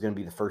 OPEC was going to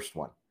be the first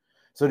one.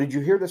 So did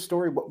you hear the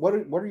story? What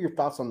are your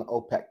thoughts on the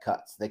OPEC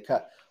cuts? They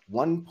cut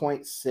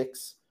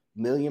 1.6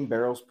 million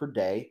barrels per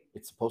day.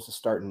 It's supposed to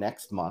start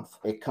next month.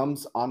 It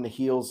comes on the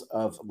heels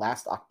of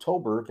last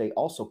October. They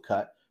also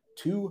cut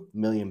 2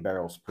 million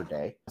barrels per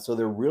day. So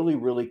they're really,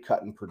 really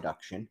cutting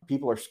production.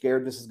 People are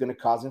scared this is going to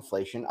cause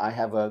inflation. I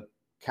have a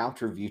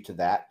counter view to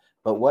that.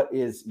 But what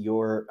is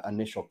your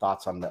initial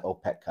thoughts on the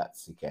OPEC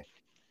cuts, CK?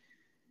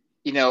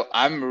 You know,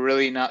 I'm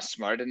really not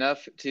smart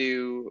enough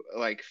to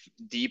like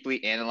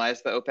deeply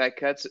analyze the OPEC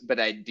cuts, but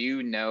I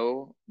do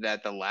know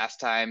that the last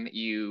time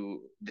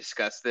you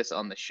discussed this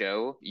on the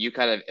show, you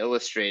kind of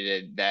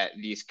illustrated that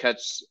these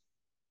cuts,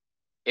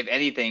 if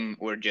anything,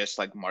 were just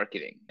like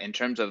marketing in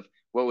terms of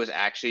what was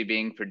actually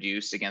being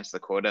produced against the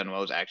quota and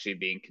what was actually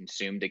being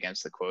consumed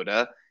against the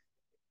quota.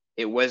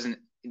 It wasn't,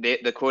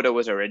 the quota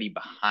was already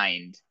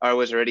behind, or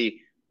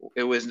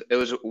it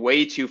was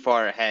way too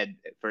far ahead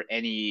for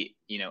any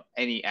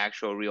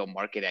actual real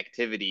market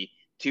activity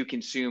to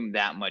consume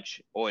that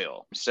much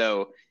oil.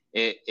 So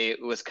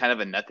it was kind of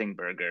a nothing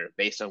burger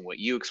based on what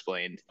you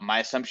explained.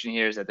 My assumption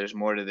here is that there's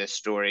more to this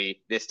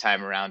story this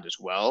time around as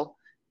well.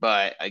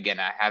 But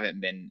again, I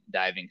haven't been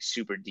diving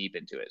super deep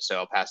into it. So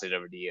I'll pass it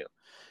over to you.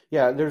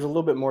 Yeah, there's a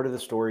little bit more to the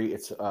story.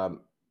 It's a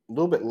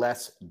little bit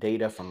less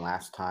data from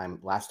last time.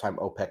 Last time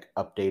OPEC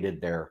updated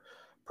their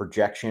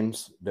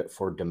projections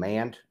for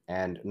demand.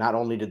 And not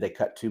only did they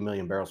cut 2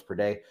 million barrels per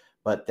day,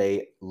 but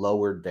they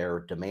lowered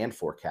their demand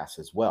forecast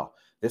as well.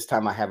 This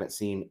time I haven't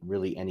seen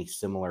really any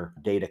similar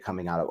data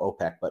coming out of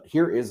OPEC. But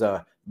here is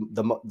the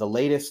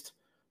latest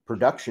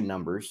production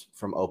numbers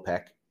from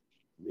OPEC.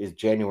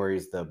 January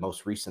is the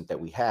most recent that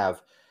we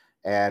have.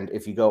 And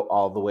if you go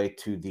all the way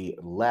to the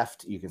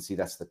left, you can see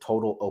that's the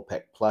total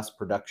OPEC plus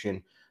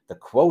production. The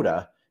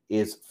quota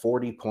is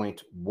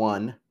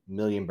 40.1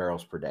 million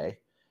barrels per day,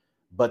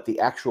 but the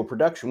actual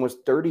production was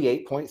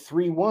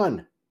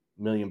 38.31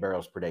 million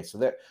barrels per day. So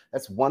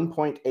that's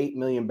 1.8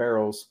 million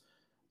barrels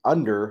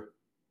under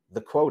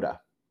the quota.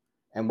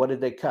 And what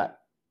did they cut?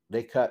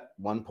 They cut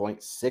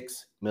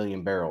 1.6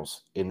 million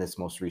barrels in this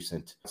most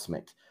recent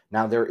estimate.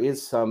 Now, there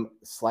is some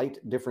slight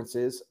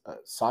differences.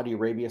 Saudi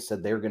Arabia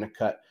said they're going to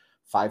cut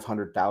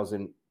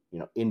 500,000,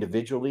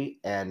 individually.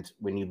 And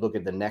when you look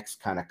at the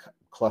next kind of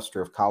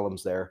cluster of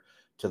columns there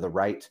to the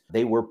right,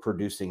 they were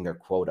producing their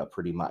quota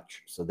pretty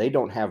much. So they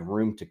don't have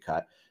room to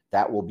cut.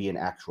 That will be an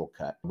actual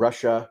cut.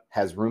 Russia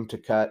has room to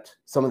cut.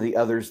 Some of the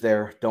others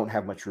there don't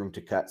have much room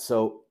to cut.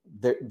 So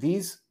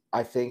these,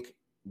 I think,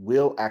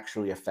 will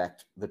actually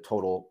affect the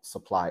total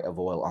supply of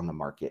oil on the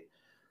market,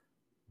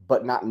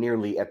 but not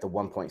nearly at the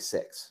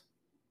 1.6.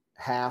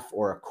 Half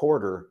or a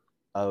quarter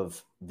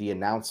of the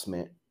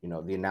announcement,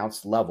 the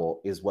announced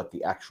level is what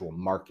the actual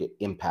market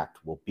impact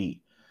will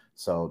be.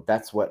 So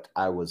that's what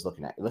I was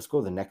looking at. Let's go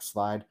to the next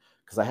slide,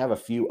 because I have a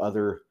few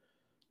other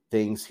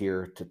things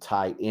here to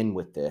tie in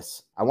with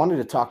this. I wanted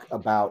to talk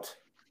about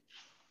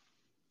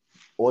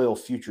oil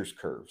futures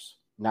curves.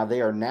 Now,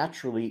 they are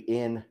naturally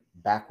in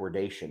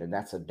backwardation, and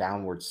that's a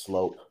downward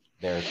slope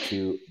there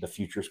to the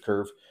futures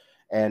curve.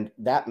 And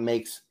that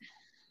makes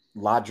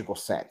logical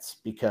sense,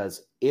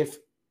 because if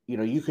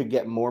you could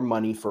get more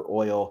money for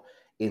oil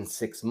in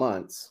 6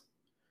 months,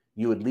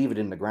 you would leave it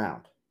in the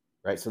ground,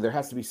 right? So there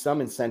has to be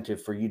some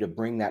incentive for you to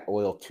bring that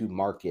oil to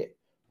market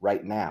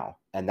right now.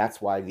 And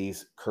that's why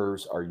these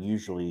curves are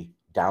usually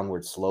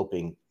downward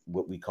sloping,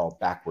 what we call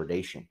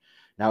backwardation.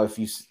 Now, if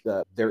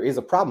there is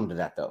a problem to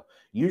that, though.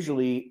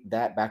 Usually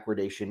that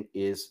backwardation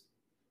is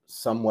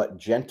somewhat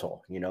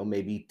gentle,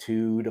 maybe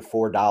 $2 to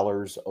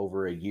 $4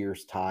 over a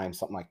year's time,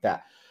 something like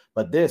that.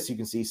 But this, you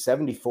can see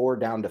 74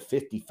 down to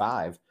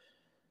 55,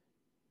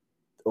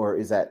 or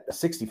is that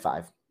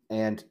 65?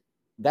 And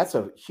that's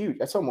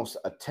that's almost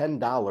a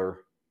 $10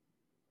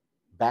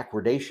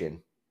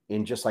 backwardation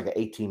in just like an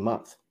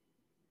 18-month.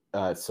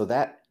 So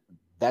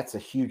that's a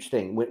huge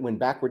thing. When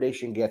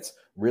backwardation gets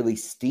really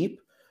steep,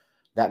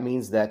 that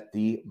means that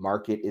the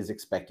market is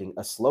expecting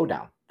a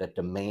slowdown, that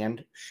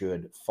demand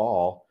should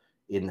fall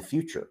in the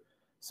future.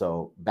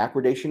 So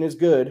backwardation is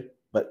good,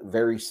 but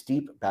very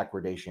steep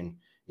backwardation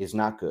is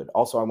not good.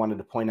 Also, I wanted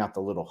to point out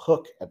the little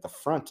hook at the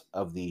front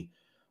of the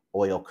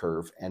oil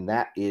curve, and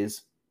that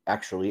is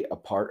actually a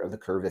part of the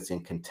curve that's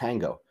in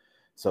contango.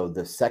 So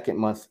the second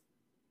month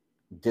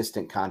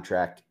distant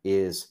contract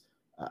is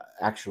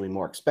actually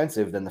more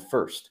expensive than the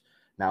first.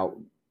 Now,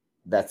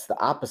 that's the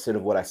opposite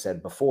of what I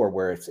said before,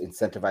 where it's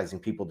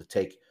incentivizing people to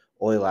take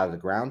oil out of the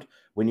ground.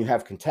 When you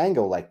have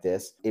contango like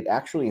this, it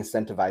actually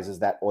incentivizes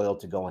that oil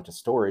to go into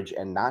storage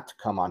and not to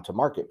come onto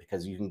market,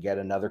 because you can get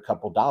another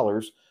couple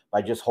dollars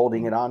by just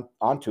holding it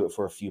onto it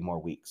for a few more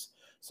weeks.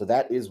 So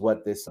that is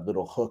what this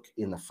little hook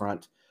in the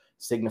front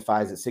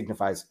signifies. It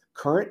signifies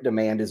current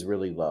demand is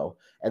really low.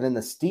 And then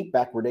the steep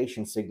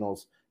backwardation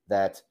signals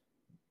that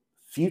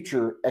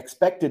future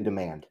expected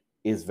demand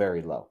is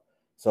very low.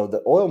 So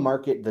the oil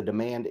market, the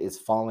demand is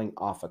falling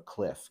off a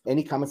cliff.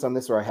 Any comments on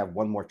this, or I have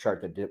one more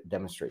chart that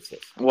demonstrates this?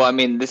 Well, I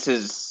mean,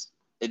 it's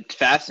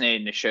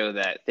fascinating to show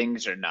that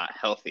things are not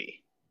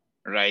healthy,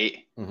 right?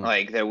 Mm-hmm.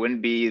 Like there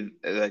wouldn't be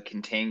the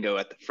contango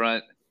at the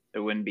front.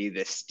 There wouldn't be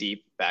this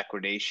steep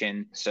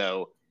backwardation.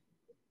 So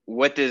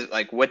what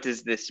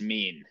does this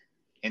mean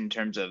in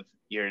terms of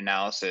your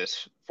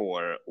analysis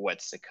for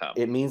what's to come?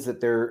 It means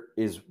that there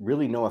is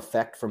really no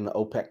effect from the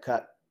OPEC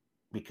cut,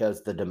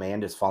 because the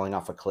demand is falling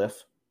off a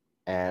cliff.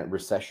 And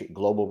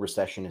global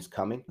recession is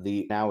coming.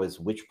 Now is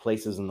which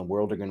places in the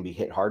world are going to be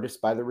hit hardest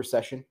by the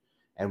recession,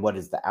 and what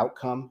is the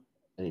outcome,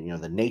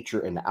 and the nature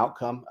and the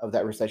outcome of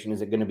that recession.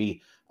 Is it going to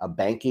be a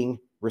banking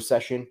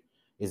recession?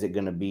 Is it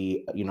going to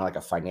be, like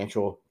a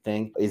financial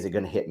thing? Is it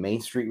going to hit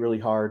Main Street really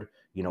hard?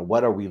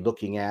 What are we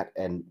looking at?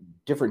 And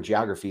different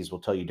geographies will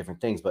tell you different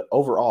things. But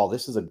overall,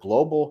 this is a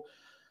global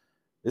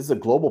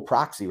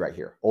proxy right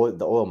here,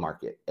 the oil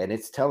market. And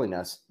it's telling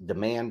us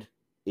demand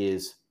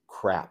is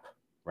crap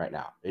right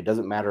now. It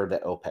doesn't matter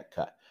that OPEC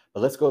cut.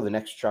 But let's go to the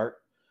next chart.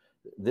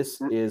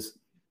 This is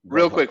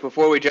real quick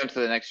before we jump to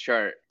the next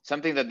chart.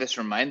 Something that this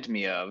reminds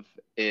me of,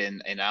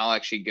 and I'll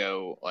actually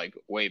go like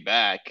way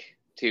back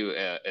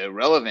to a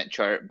relevant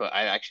chart, but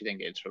I actually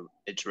think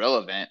it's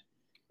relevant,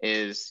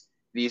 is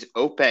these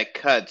OPEC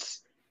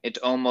cuts. It's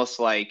almost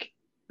like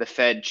the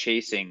Fed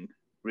chasing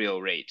real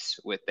rates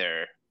with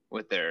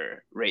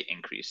their rate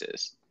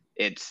increases.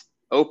 It's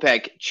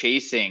OPEC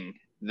chasing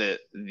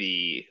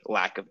the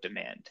lack of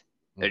demand.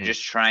 They're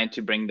just trying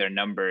to bring their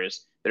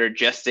numbers. They're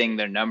adjusting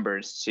their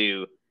numbers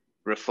to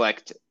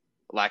reflect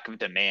lack of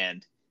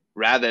demand,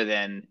 rather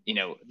than,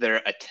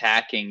 they're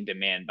attacking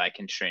demand by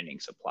constraining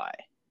supply.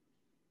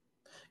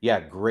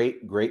 Yeah,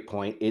 great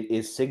point. It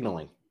is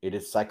signaling. It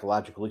is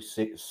psychological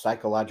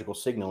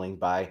signaling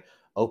by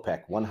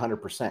OPEC,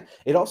 100%.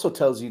 It also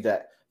tells you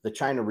that the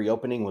China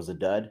reopening was a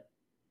dud.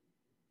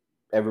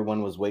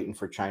 Everyone was waiting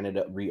for China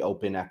to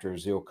reopen after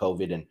zero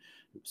COVID and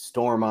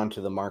storm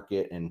onto the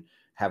market and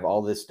have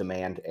all this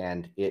demand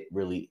and it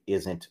really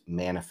isn't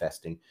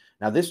manifesting.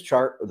 Now this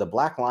chart, the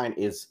black line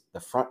is the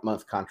front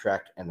month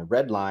contract and the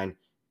red line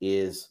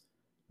is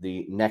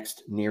the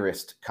next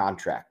nearest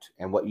contract.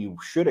 And what you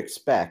should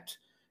expect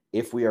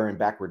if we are in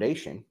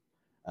backwardation,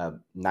 a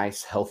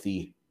nice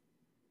healthy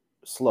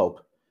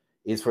slope,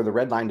 is for the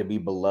red line to be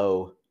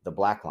below the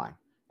black line.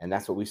 And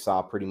that's what we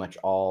saw pretty much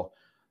all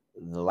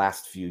the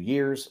last few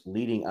years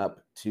leading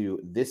up to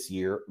this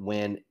year,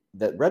 when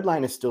the red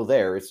line is still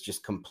there. It's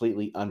just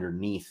completely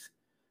underneath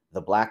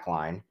the black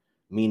line,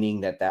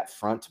 meaning that that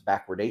front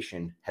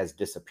backwardation has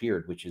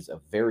disappeared, which is a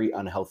very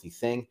unhealthy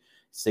thing.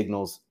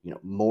 Signals,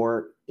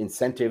 more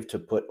incentive to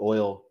put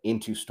oil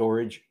into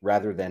storage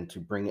rather than to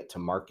bring it to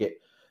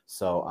market.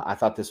 So I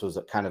thought this was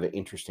a kind of an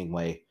interesting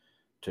way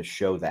to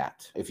show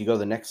that. If you go to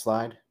the next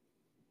slide,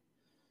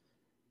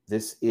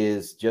 this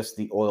is just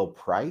the oil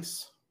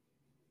price.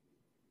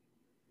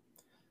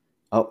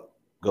 Oh,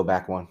 go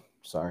back one.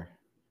 Sorry.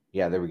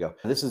 Yeah, there we go.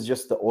 This is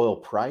just the oil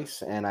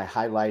price, and I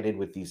highlighted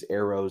with these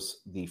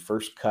arrows the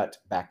first cut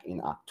back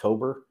in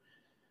October.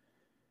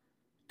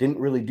 Didn't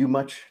really do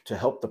much to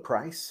help the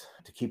price,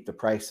 to keep the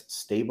price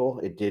stable.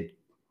 It did.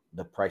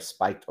 The price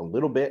spiked a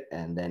little bit,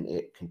 and then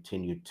it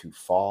continued to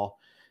fall.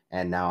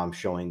 And now I'm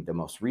showing the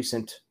most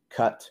recent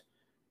cut.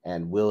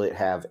 And will it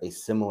have a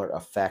similar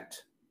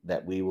effect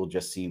that we will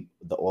just see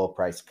the oil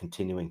price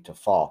continuing to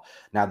fall?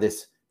 Now,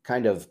 this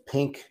kind of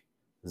pink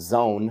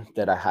zone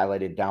that I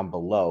highlighted down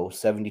below,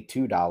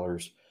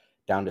 $72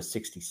 down to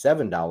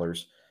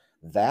 $67,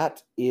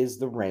 that is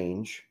the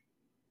range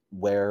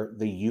where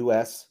the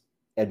U.S.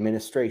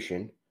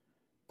 administration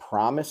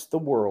promised the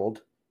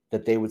world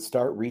that they would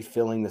start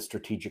refilling the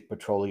Strategic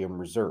Petroleum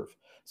Reserve.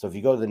 So if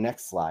you go to the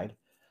next slide,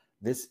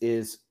 this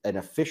is an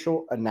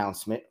official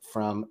announcement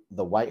from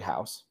the White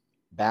House,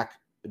 back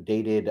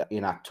dated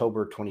in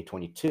October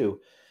 2022.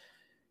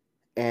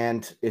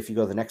 And if you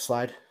go to the next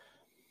slide,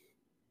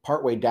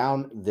 partway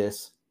down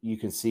this, you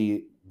can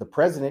see the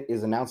president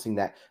is announcing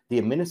that the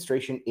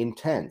administration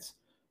intends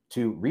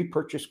to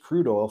repurchase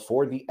crude oil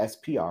for the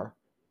SPR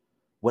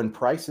when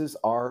prices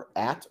are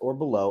at or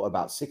below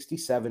about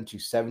 $67 to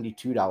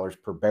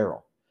 $72 per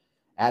barrel,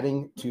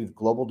 adding to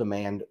global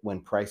demand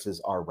when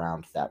prices are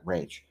around that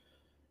range.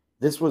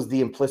 This was the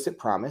implicit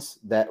promise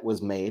that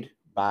was made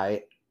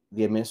by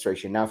the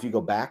administration. Now, if you go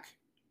back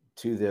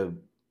to the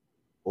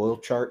oil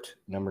chart,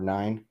 number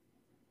 9.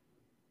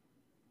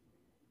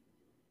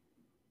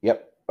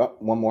 Yep. Oh,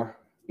 one more.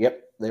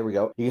 Yep. There we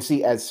go. You can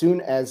see as soon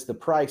as the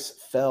price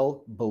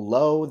fell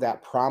below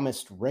that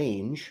promised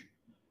range,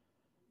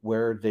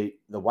 where the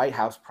White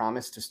House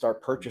promised to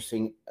start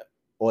purchasing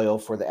oil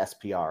for the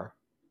SPR,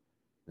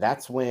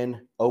 that's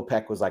when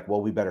OPEC was like,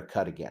 well, we better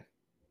cut again.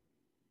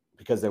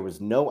 Because there was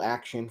no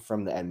action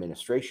from the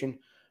administration,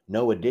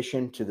 no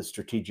addition to the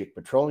Strategic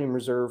Petroleum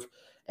Reserve,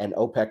 and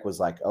OPEC was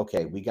like,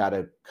 okay, we got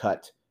to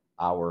cut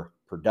our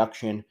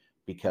production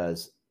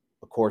because,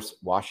 of course,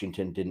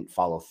 Washington didn't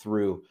follow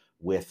through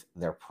with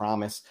their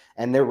promise.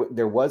 And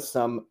there was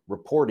some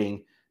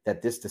reporting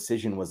that this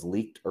decision was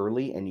leaked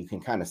early, and you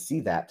can kind of see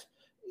that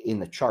in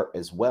the chart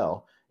as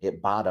well.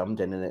 It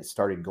bottomed and then it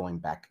started going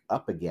back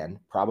up again,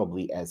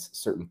 probably as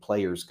certain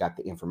players got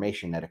the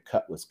information that a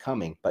cut was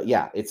coming. But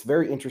yeah, it's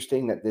very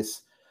interesting that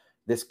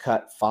this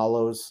cut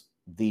follows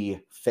the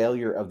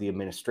failure of the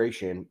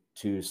administration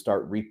to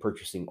start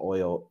repurchasing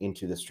oil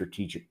into the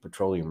Strategic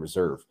Petroleum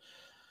Reserve.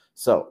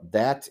 So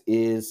that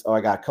is,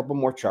 I got a couple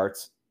more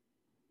charts.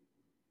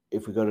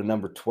 If we go to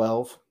number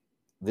 12,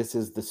 this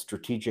is the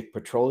Strategic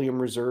Petroleum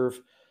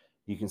Reserve.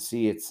 You can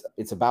see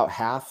it's about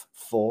half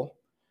full,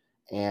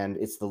 and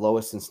it's the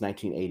lowest since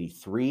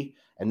 1983.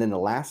 And then the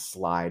last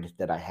slide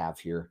that I have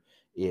here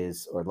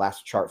is, or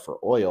last chart for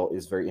oil,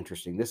 is very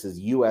interesting. This is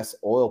U.S.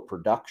 oil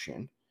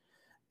production.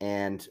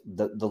 And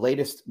the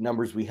latest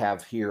numbers we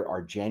have here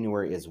are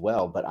January as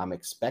well, but I'm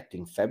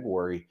expecting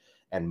February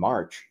and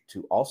March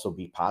to also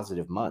be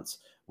positive months.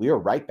 We are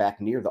right back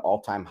near the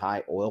all-time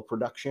high oil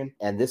production.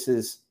 And this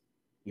is,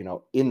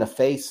 in the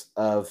face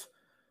of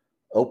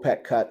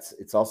OPEC cuts.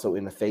 It's also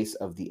in the face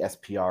of the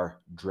SPR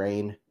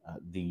drain.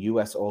 The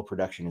U.S. oil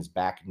production is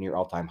back near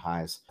all-time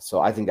highs. So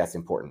I think that's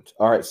important.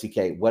 All right,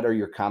 CK, what are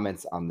your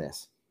comments on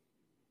this?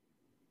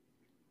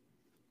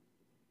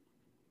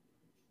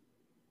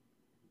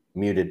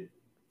 Muted.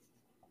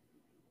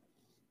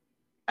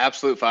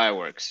 Absolute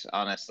fireworks,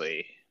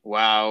 honestly.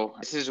 Wow.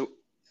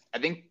 I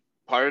think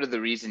part of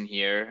the reason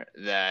here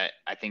that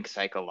I think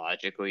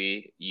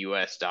psychologically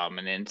U.S.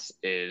 dominance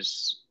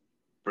is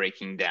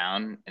breaking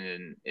down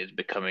and is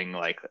becoming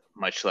like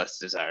much less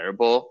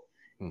desirable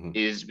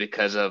is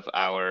because of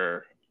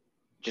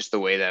just the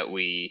way that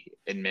we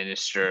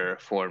administer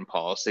foreign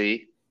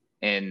policy.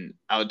 And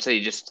I would say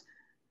just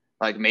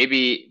like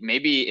maybe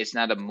it's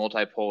not a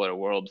multipolar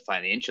world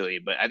financially,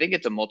 but I think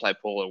it's a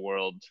multipolar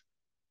world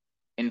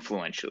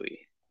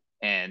influentially.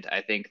 And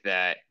I think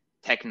that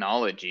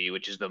technology,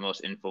 which is the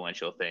most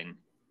influential thing,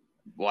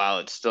 while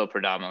it's still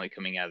predominantly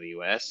coming out of the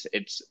US,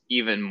 it's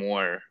even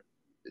more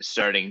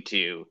starting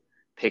to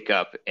pick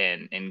up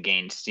and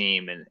gain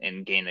steam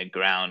and gain a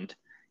ground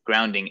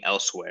grounding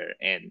elsewhere,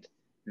 and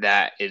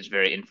that is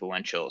very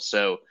influential.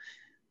 So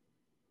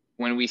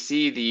when we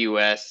see the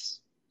US,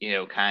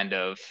 kind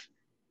of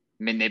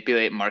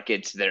manipulate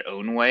markets their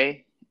own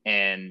way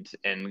and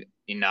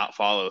not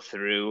follow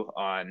through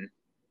on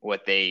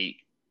what they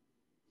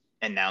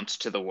announce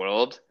to the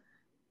world,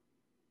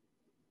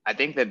 I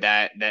think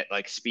that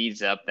like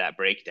speeds up that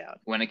breakdown.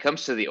 When it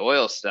comes to the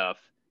oil stuff,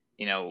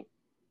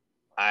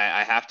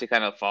 I have to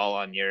kind of fall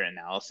on your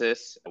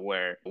analysis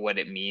where what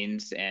it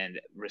means and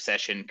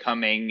recession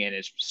coming and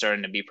it's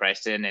starting to be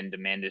priced in and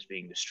demand is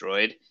being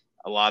destroyed.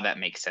 A lot of that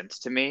makes sense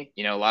to me.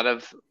 A lot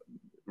of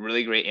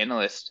really great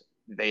analysts,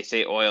 they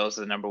say oil is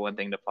the number one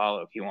thing to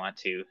follow if you want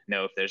to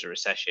know if there's a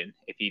recession,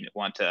 if you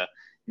want to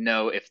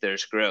know if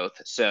there's growth.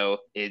 So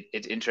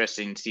it's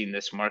interesting seeing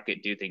this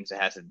market do things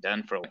it hasn't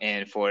done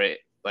and for it,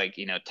 like,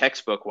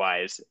 textbook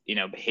wise,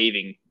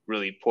 behaving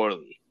really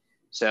poorly.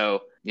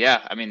 So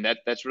yeah, I mean,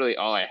 that's really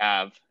all I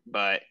have,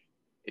 but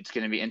it's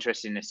going to be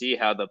interesting to see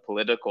how the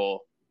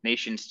political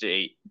nation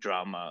state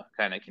drama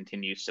kind of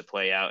continues to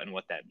play out and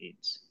what that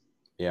means.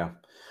 Yeah.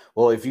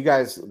 Well, if you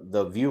guys,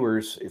 the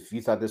viewers, if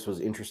you thought this was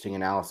interesting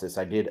analysis,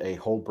 I did a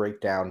whole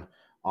breakdown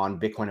on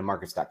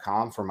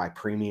bitcoinandmarkets.com for my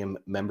premium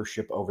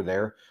membership over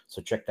there.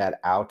 So check that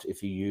out.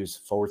 If you use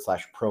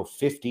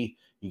 /pro50,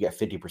 you get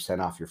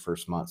 50% off your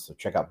first month. So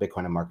check out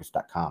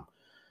bitcoinandmarkets.com.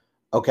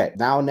 Okay.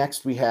 Now,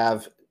 next we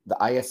have the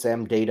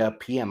ISM data,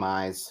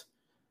 PMIs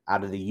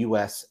out of the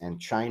US and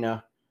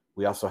China.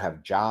 We also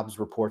have jobs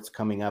reports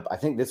coming up. I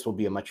think this will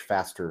be a much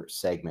faster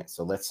segment.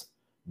 So let's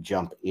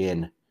jump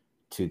in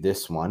to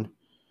this one.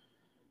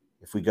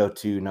 If we go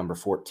to number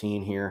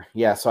 14 here.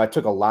 Yeah, so I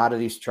took a lot of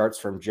these charts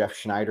from Jeff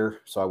Schneider,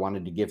 so I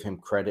wanted to give him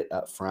credit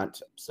up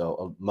front.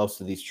 So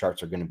most of these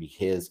charts are going to be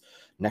his.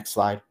 Next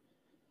slide.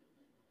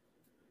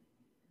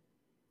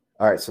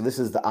 All right, so this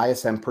is the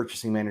ISM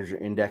Purchasing Manager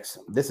Index.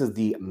 This is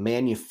the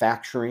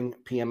manufacturing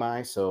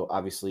PMI, so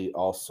obviously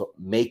also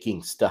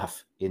making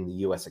stuff in the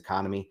U.S.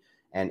 economy,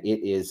 and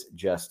it is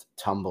just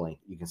tumbling.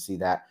 You can see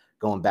that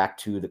going back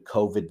to the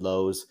COVID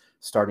lows,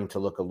 starting to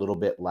look a little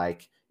bit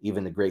like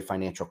even the great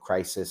financial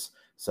crisis.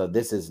 So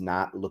this is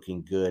not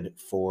looking good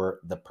for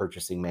the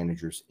Purchasing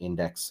Managers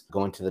Index.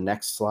 Going to the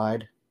next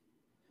slide.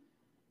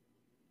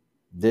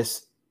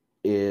 This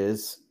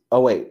is... Oh,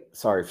 wait,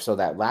 sorry. So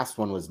that last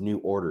one was new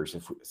orders.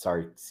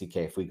 Sorry, CK,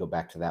 if we go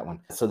back to that one.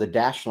 So the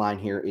dashed line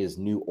here is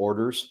new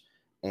orders.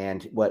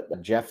 And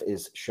what Jeff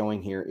is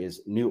showing here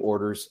is new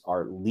orders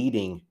are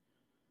leading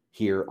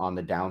here on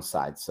the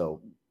downside.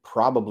 So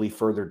probably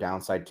further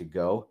downside to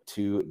go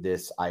to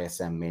this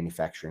ISM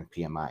manufacturing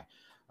PMI.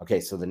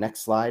 Okay, so the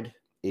next slide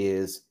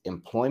is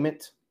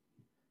employment.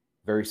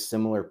 Very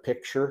similar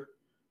picture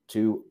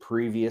to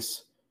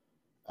previous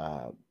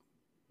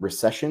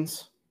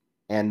recessions.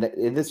 And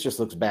this just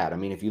looks bad. I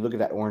mean, if you look at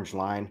that orange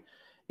line,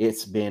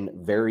 it's been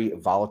very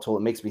volatile.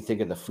 It makes me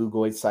think of the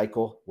Fugoid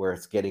cycle where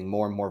it's getting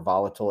more and more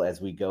volatile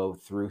as we go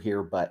through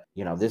here. But,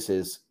 this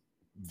is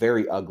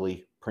very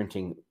ugly,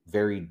 printing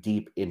very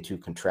deep into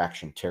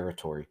contraction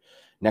territory.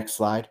 Next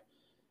slide.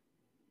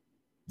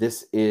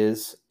 This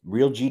is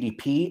real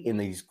GDP in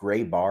these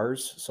gray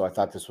bars. So I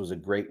thought this was a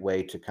great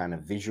way to kind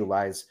of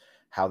visualize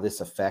how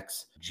this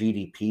affects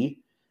GDP.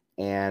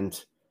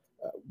 And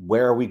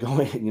where are we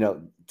going?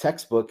 The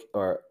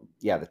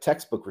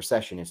textbook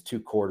recession is 2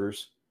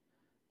 quarters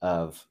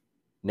of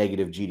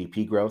negative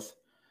GDP growth.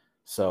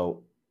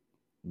 So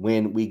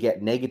when we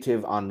get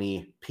negative on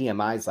the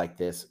PMIs like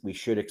this, we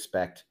should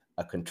expect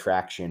a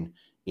contraction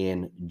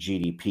in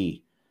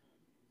GDP.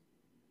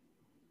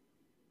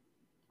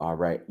 All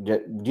right.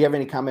 Do you have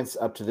any comments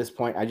up to this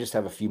point? I just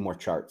have a few more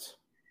charts.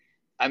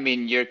 I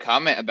mean, your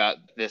comment about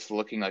this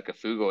looking like a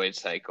Fugoid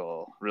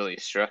cycle really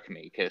struck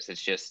me because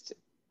it's just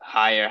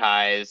higher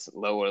highs,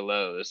 lower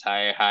lows,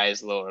 higher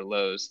highs, lower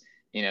lows.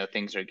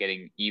 Things are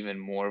getting even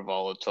more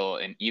volatile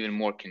and even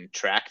more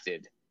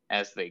contracted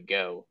as they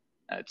go.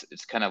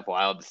 It's kind of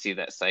wild to see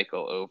that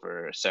cycle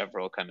over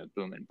several kind of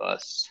boom and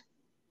busts.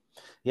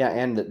 Yeah,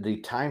 and the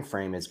time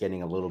frame is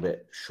getting a little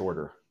bit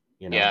shorter.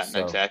 Yeah,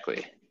 so,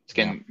 exactly.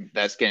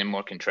 That's getting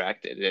more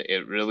contracted.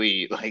 It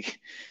really, like,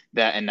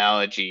 that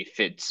analogy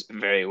fits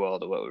very well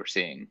to what we're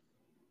seeing.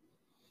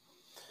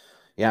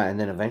 Yeah, and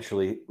then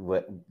eventually,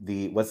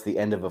 what's the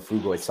end of a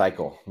Fugoid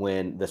cycle?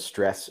 When the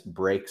stress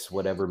breaks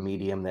whatever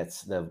medium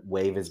that's the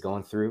wave is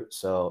going through.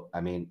 So,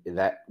 I mean,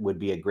 that would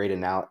be a great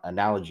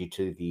analogy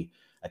to the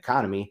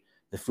economy.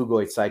 The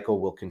Fugoid cycle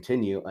will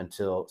continue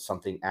until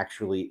something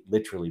actually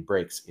literally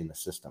breaks in the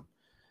system.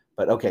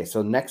 But okay,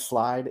 so next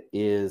slide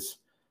is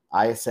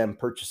ISM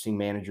Purchasing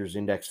Managers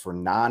Index for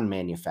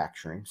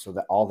non-manufacturing. So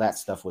that all that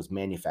stuff was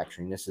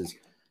manufacturing. This is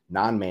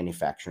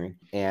non-manufacturing,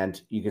 and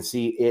you can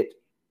see it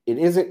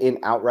isn't in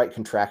outright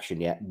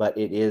contraction yet, but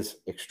it is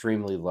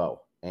extremely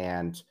low.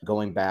 And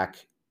going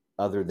back,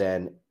 other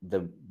than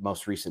the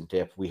most recent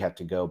dip, we have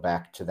to go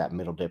back to that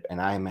middle dip.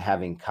 And I am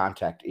having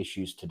contact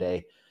issues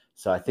today.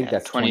 So I think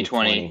that's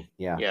 2020.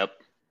 Yeah.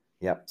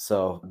 Yep.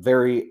 So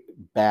very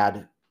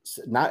bad,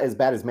 not as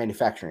bad as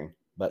manufacturing,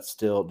 but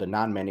still the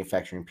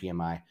non-manufacturing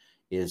PMI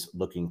is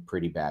looking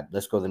pretty bad.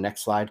 Let's go to the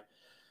next slide.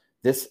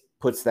 This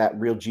puts that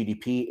real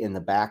GDP in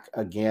the back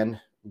again,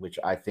 which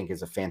I think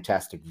is a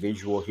fantastic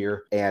visual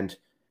here. And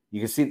you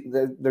can see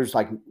there's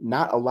like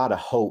not a lot of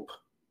hope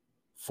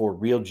for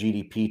real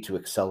GDP to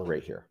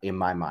accelerate here in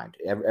my mind.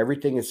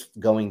 Everything is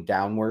going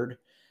downward.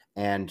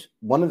 And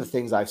one of the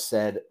things I've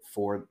said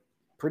for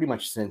pretty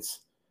much since,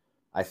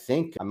 I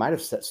think I might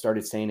have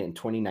started saying it in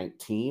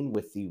 2019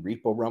 with the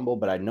repo rumble,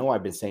 but I know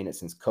I've been saying it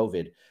since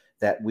COVID,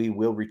 that we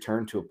will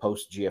return to a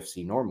post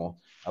GFC normal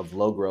of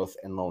low growth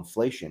and low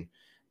inflation.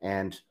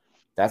 And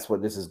that's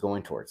what this is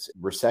going towards.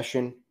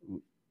 Recession,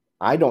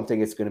 I don't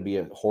think it's going to be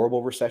a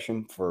horrible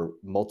recession for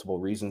multiple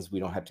reasons we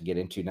don't have to get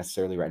into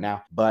necessarily right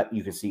now, but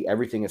you can see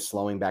everything is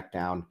slowing back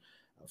down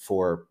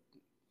for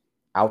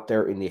out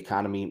there in the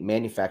economy,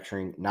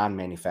 manufacturing,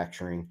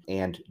 non-manufacturing,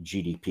 and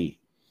GDP.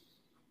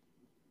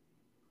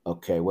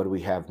 Okay, what do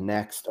we have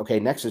next? Okay,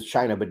 next is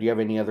China, but do you have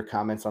any other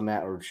comments on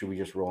that, or should we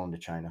just roll into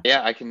China?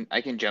 Yeah, I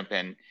can jump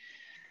in.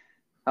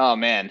 Oh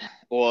man.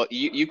 Well,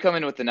 you come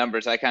in with the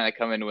numbers. I kind of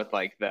come in with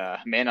like the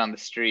man on the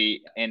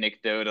street,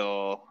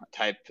 anecdotal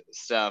type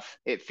stuff.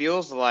 It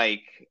feels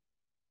like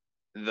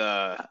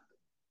the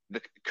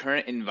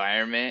current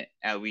environment,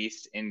 at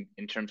least in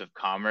terms of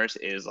commerce,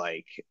 is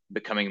like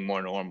becoming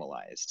more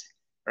normalized,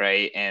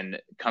 right? And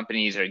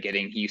companies are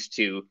getting used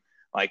to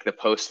like the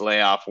post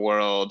layoff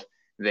world.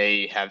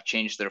 They have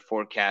changed their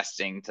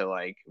forecasting to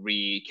like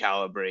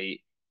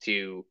recalibrate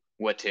to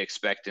what to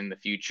expect in the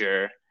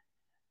future.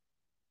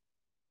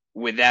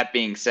 With that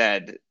being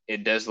said,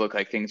 it does look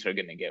like things are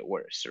going to get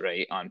worse,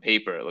 right? On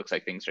paper, it looks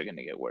like things are going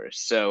to get worse.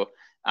 So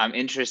I'm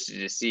interested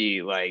to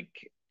see like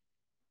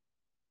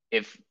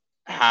if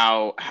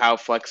how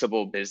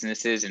flexible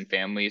businesses and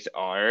families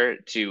are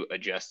to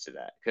adjust to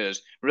that.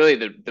 Because really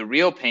the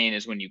real pain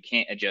is when you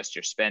can't adjust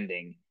your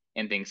spending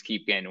and things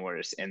keep getting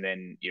worse and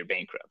then you're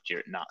bankrupt,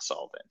 you're not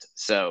solvent.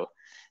 So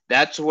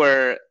that's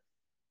where,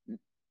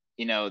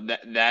 you know,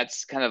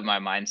 that's kind of my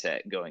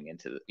mindset going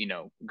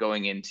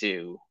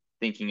into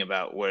thinking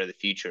about where the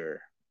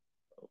future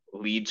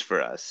leads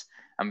for us.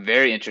 I'm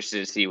very interested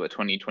to see what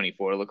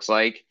 2024 looks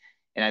like.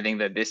 And I think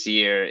that this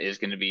year is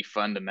going to be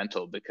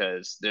fundamental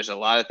because there's a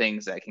lot of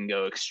things that can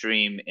go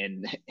extreme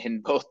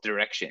in both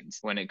directions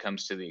when it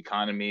comes to the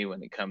economy,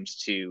 when it comes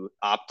to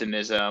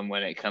optimism,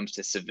 when it comes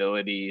to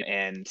civility.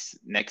 And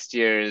next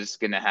year is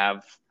going to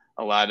have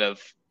a lot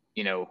of,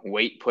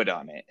 weight put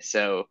on it.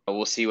 So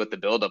we'll see what the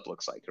buildup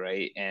looks like,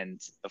 right?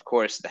 And of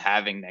course, the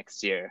halving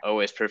next year,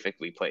 always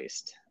perfectly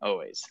placed,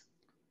 always.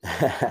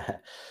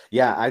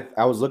 Yeah,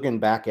 I was looking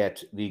back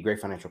at the Great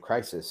Financial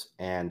Crisis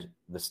and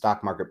the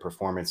stock market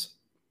performance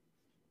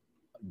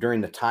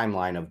during the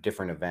timeline of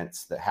different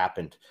events that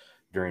happened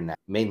during that,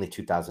 mainly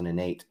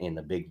 2008 in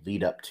the big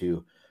lead up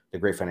to the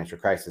Great Financial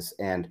Crisis.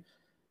 And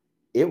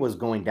it was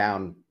going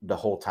down the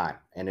whole time.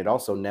 And it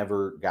also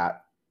never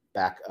got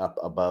back up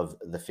above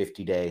the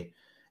 50-day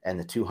and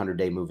the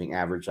 200-day moving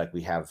average like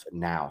we have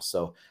now.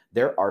 So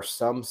there are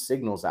some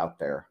signals out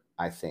there,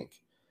 I think,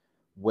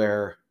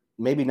 where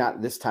maybe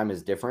not this time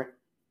is different,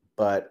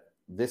 but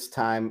this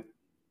time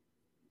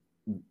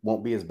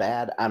won't be as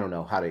bad. I don't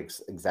know how to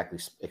exactly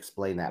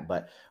explain that,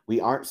 but we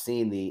aren't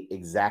seeing the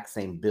exact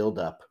same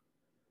buildup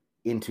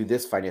into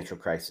this financial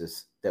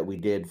crisis that we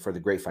did for the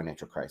Great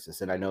Financial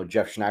Crisis. And I know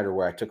Jeff Schneider,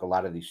 where I took a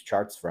lot of these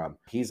charts from,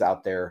 he's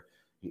out there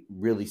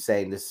really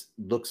saying this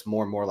looks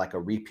more and more like a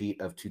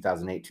repeat of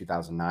 2008,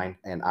 2009,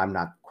 and I'm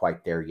not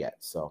quite there yet.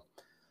 So,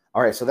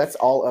 all right, so that's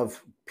all of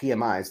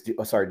PMIs.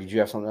 Did you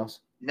have something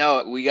else?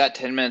 No, we got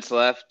 10 minutes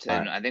left,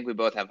 and right. I think we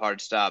both have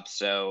hard stops,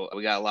 so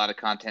we got a lot of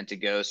content to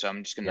go. So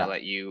I'm just going to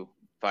let you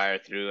fire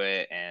through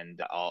it, and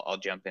I'll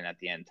jump in at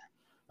the end.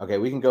 Okay,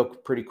 we can go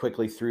pretty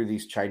quickly through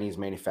these Chinese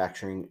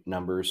manufacturing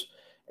numbers.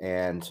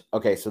 And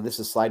okay, so this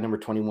is slide number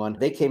 21.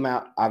 They came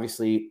out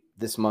obviously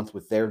this month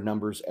with their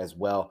numbers as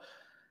well.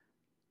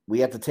 We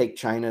have to take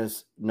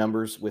China's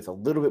numbers with a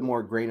little bit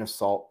more grain of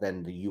salt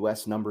than the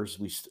US numbers.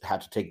 We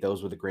have to take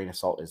those with a grain of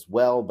salt as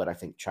well, but I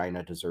think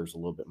China deserves a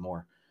little bit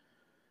more.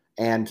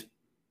 And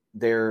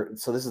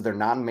so this is their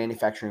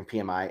non-manufacturing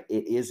PMI.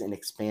 It is an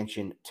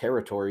expansion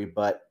territory,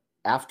 but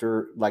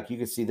after, like you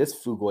can see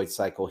this Fugoid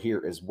cycle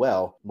here as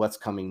well, what's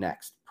coming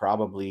next?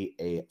 Probably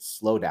a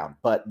slowdown.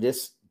 But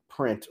this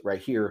print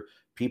right here,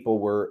 people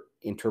were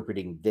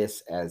interpreting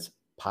this as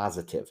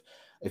positive.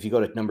 If you go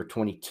to number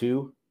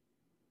 22,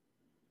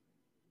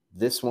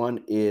 this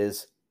one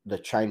is the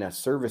China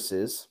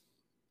services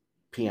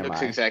PMI.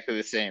 Looks exactly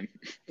the same.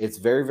 It's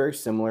very, very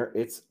similar.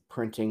 It's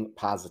printing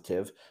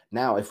positive.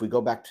 Now, if we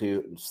go back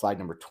to slide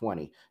number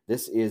 20,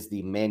 this is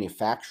the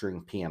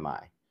manufacturing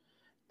PMI.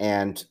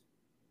 And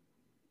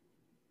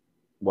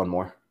one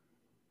more.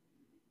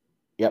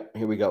 Yep,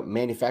 here we go.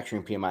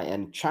 Manufacturing PMI.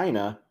 And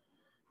China,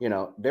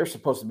 they're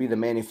supposed to be the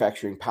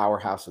manufacturing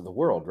powerhouse of the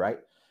world, right?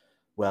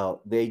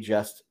 Well, they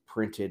just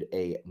printed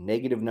a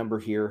negative number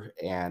here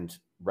and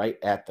right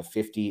at the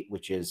 50,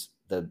 which is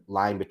the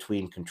line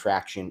between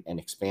contraction and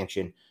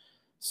expansion.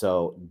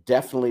 So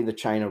definitely the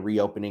China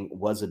reopening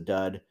was a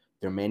dud.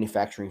 Their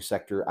manufacturing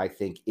sector, I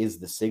think, is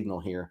the signal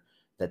here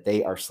that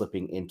they are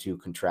slipping into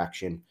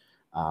contraction.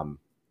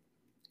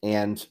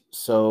 And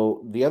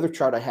so the other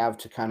chart I have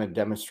to kind of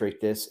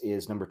demonstrate this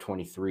is number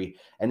 23,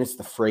 and it's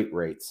the freight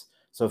rates.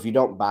 So if you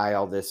don't buy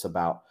all this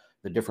about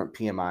the different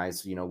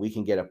PMIs, we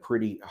can get a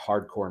pretty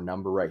hardcore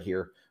number right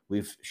here.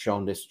 We've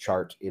shown this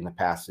chart in the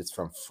past. It's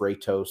from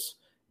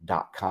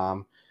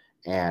Freightos.com,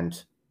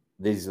 and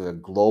these are the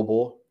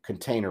global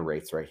container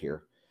rates right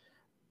here.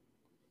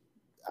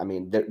 I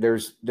mean,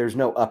 there's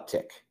no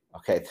uptick.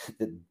 Okay,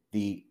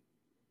 the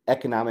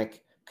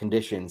economic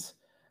conditions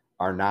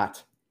are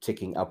not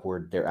ticking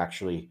upward. They're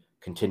actually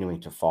continuing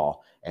to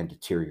fall and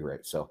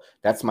deteriorate. So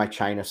that's my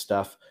China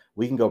stuff.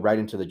 We can go right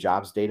into the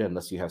jobs data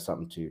unless you have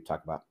something to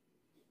talk about.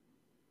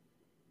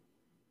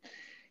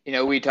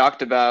 We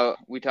talked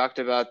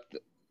about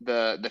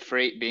the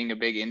freight being a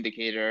big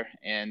indicator,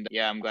 and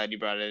yeah, I'm glad you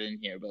brought it in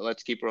here, but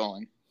let's keep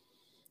rolling.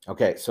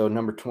 Okay, so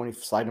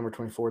slide number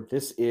 24.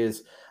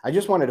 I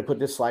just wanted to put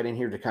this slide in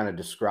here to kind of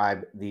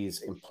describe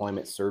these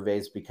employment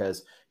surveys,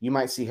 because you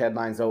might see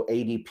headlines, oh,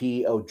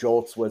 ADP, oh,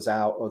 JOLTS was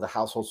out, or the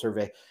household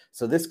survey.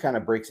 So this kind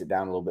of breaks it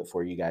down a little bit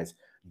for you guys.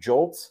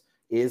 JOLTS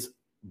is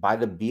by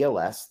the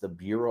BLS, the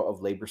Bureau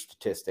of Labor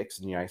Statistics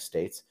in the United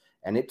States,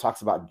 and it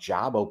talks about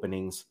job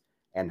openings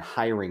and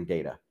hiring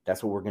data.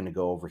 That's what we're going to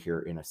go over here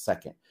in a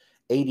second.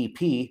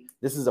 ADP,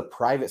 this is a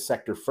private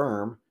sector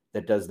firm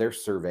that does their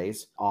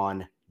surveys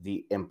on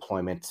the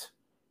employment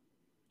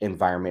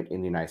environment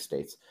in the United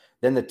States.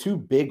 Then the two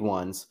big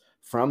ones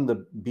from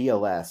the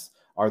BLS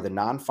are the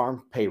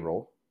non-farm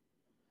payroll,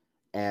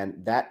 and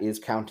that is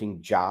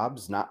counting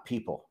jobs, not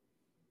people.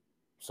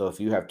 So if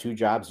you have two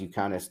jobs, you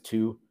count as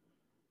two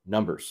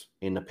numbers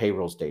in the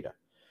payrolls data.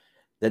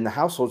 Then the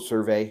household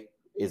survey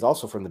is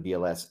also from the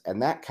BLS,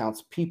 and that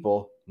counts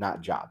people,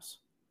 not jobs.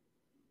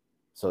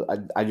 So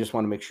I just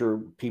want to make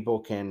sure people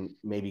can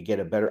maybe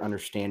get a better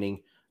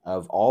understanding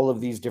of all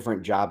of these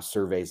different job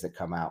surveys that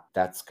come out.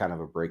 That's kind of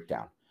a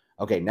breakdown.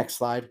 Okay, next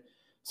slide.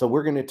 So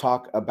we're going to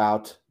talk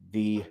about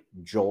the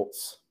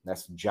JOLTS.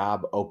 That's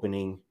job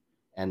opening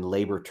and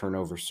labor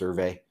turnover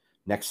survey.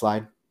 Next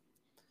slide.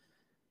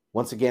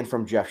 Once again,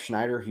 from Jeff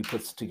Schneider, he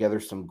puts together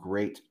some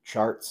great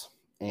charts.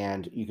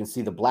 And you can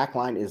see the black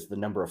line is the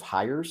number of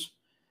hires,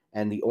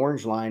 and the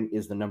orange line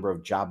is the number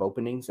of job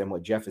openings. And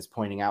what Jeff is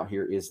pointing out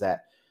here is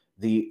that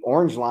the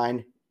orange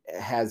line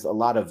has a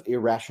lot of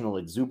irrational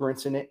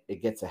exuberance in it.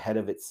 It gets ahead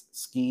of its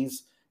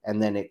skis,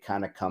 and then it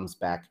kind of comes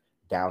back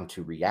down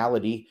to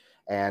reality.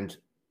 And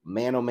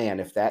man, oh man,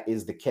 if that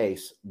is the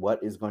case,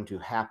 what is going to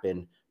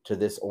happen to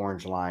this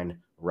orange line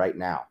right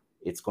now?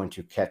 It's going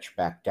to catch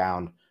back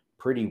down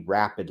pretty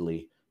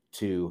rapidly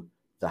to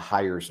the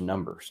hires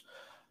numbers.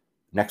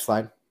 Next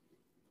slide.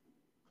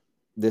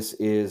 This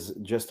is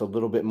just a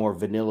little bit more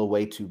vanilla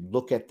way to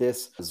look at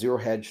this. Zero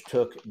Hedge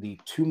took the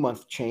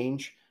 2-month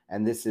change,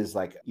 and this is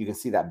like, you can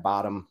see that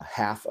bottom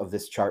half of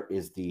this chart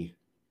is the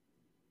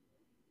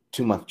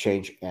 2-month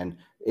change, and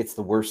it's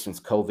the worst since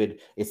COVID.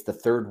 It's the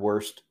third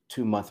worst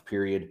 2-month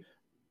period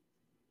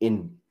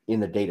in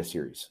the data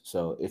series.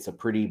 So it's a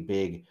pretty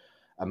big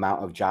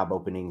amount of job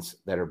openings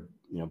that are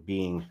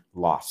being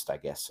lost, I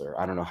guess, or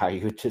I don't know how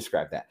you would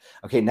describe that.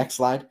 Okay, next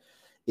slide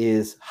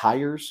is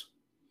hires.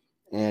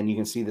 And you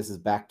can see this is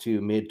back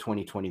to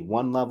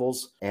mid-2021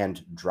 levels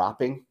and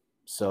dropping.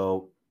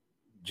 So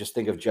just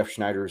think of Jeff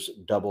Schneider's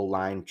double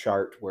line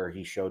chart where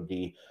he showed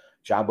the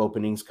job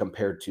openings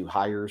compared to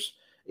hires.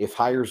 If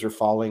hires are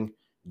falling,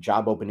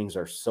 job openings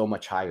are so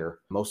much higher.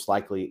 Most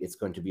likely it's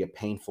going to be a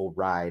painful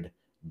ride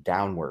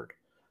downward.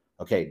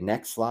 Okay,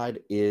 next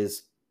slide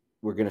is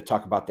we're going to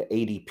talk about the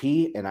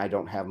ADP, and I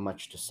don't have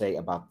much to say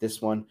about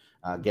this one.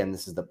 Again,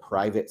 this is the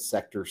private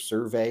sector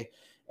survey.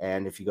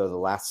 And if you go to the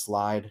last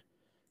slide,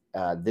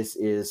 this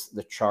is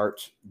the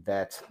chart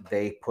that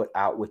they put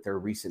out with their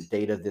recent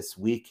data this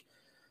week.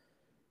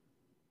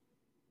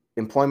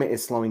 Employment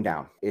is slowing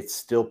down. It's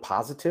still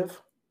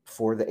positive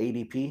for the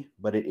ADP,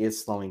 but it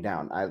is slowing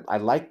down. I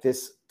like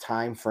this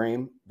time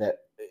frame that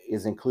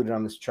is included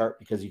on this chart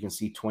because you can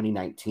see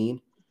 2019,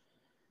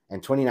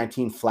 and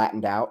 2019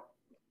 flattened out,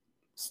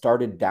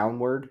 started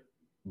downward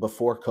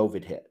before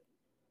COVID hit.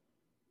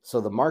 So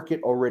the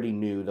market already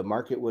knew, the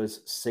market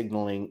was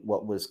signaling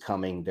what was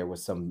coming. There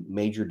was some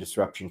major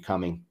disruption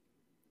coming,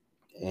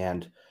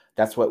 and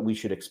that's what we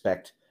should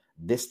expect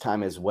this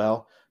time as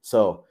well.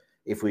 So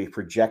if we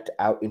project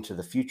out into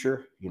the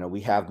future, we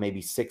have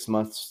maybe 6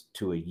 months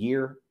to a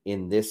year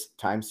in this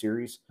time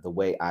series. The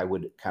way I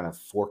would kind of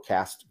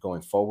forecast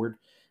going forward,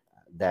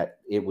 that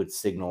it would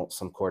signal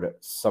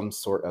some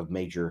sort of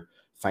major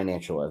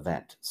financial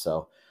event.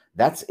 So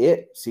that's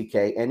it,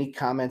 CK. Any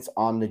comments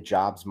on the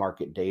jobs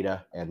market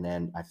data? And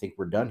then I think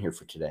we're done here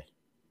for today.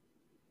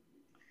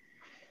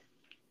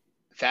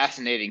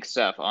 Fascinating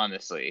stuff,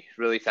 honestly.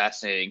 Really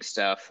fascinating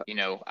stuff.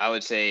 I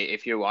would say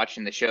if you're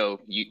watching the show,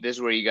 this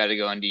is where you got to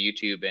go onto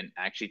YouTube and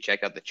actually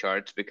check out the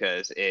charts,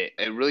 because it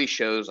really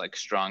shows like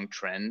strong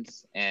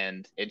trends,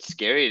 and it's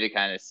scary to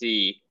kind of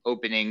see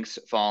openings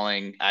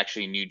falling,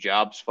 actually new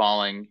jobs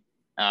falling,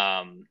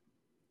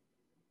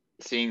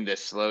 seeing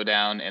this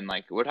slowdown, and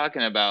like we're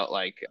talking about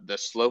like the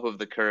slope of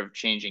the curve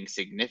changing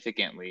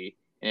significantly.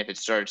 And if it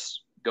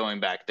starts going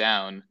back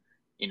down,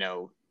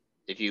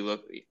 if you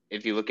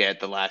look at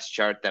the last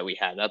chart that we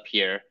had up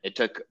here, it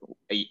took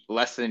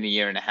less than a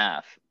year and a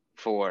half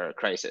for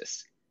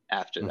crisis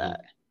after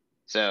that.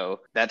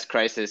 So that's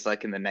crisis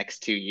like in the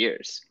next 2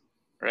 years,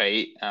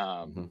 right?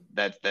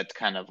 That's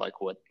kind of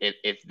like what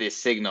if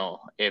this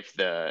signal, if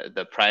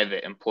the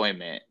private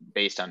employment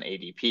based on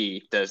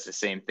ADP does the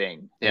same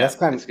thing. Yeah, it's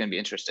going to be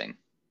interesting.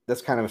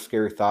 That's kind of a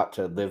scary thought,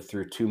 to live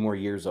through 2 more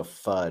years of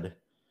FUD,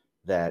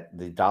 that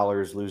the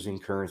dollar is losing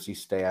currency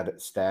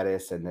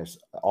status, and there's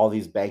all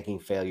these banking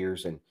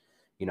failures, and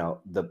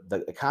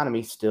the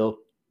economy still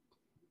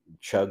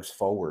chugs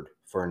forward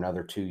for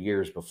another 2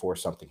 years before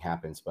something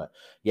happens. But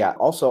yeah,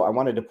 also I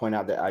wanted to point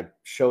out that I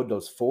showed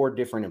those 4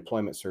 different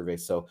employment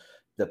surveys. So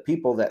the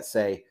people that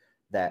say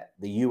that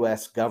the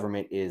US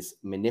government is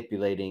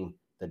manipulating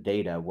the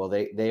data, well,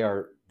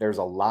 there's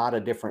a lot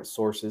of different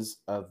sources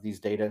of these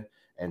data,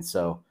 and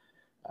so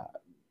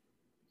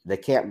they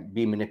can't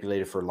be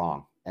manipulated for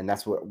long. And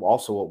that's what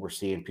we're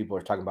seeing. People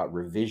are talking about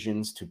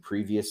revisions to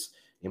previous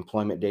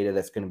employment data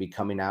that's going to be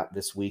coming out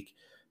this week.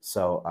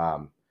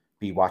 So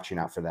be watching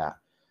out for that.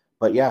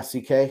 But yeah,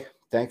 CK,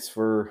 thanks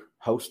for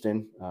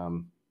hosting.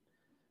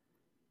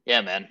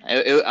 Yeah, man,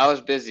 I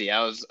was busy.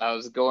 I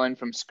was going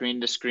from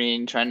screen to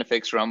screen trying to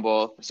fix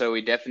Rumble. So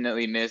we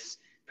definitely miss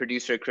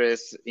producer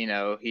Chris.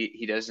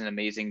 He does an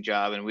amazing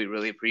job, and we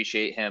really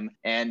appreciate him.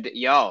 And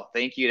y'all,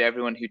 thank you to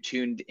everyone who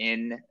tuned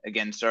in.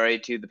 Again, sorry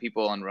to the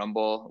people on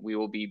Rumble. We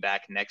will be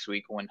back next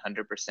week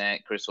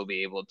 100%. Chris will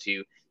be able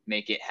to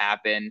make it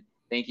happen.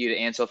 Thank you to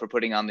Ansel for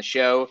putting on the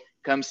show.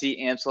 Come see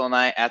Ansel and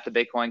I at the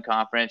Bitcoin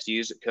conference.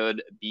 Use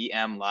code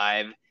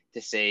BMLive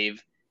to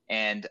save.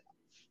 And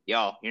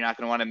y'all, you're not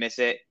going to want to miss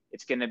it.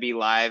 It's going to be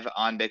live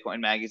on Bitcoin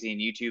Magazine,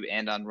 YouTube,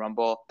 and on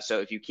Rumble.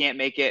 So if you can't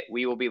make it,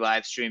 we will be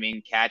live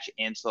streaming. Catch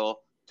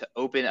Ansel to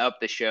open up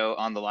the show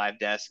on the live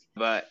desk.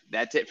 But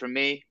that's it from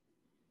me.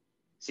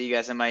 See you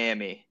guys in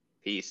Miami.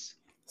 Peace.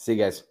 See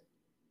you guys.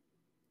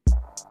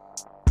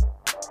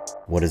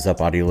 What is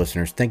up, audio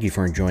listeners? Thank you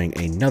for enjoying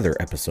another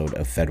episode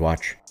of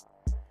FedWatch.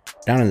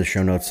 Down in the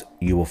show notes,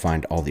 you will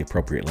find all the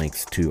appropriate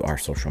links to our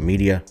social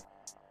media,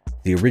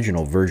 the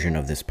original version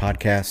of this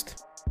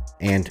podcast,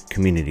 and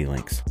community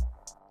links.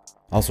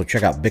 Also,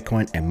 check out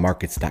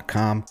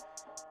bitcoinandmarkets.com,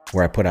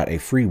 where I put out a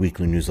free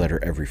weekly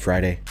newsletter every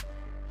Friday.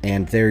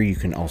 And there you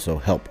can also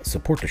help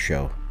support the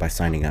show by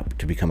signing up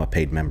to become a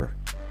paid member.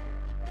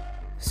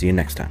 See you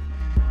next time.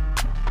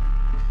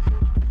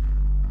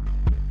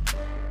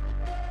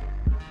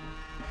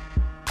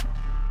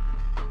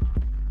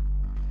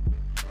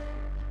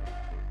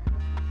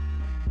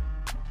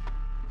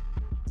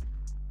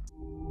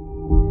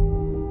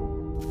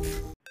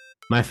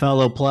 My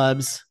fellow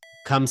plebs,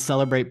 come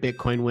celebrate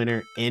Bitcoin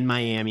Winter in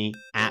Miami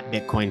at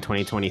Bitcoin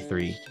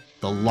 2023.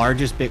 The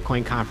largest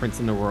Bitcoin conference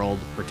in the world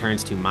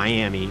returns to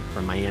Miami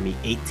from Miami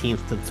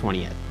 18th to the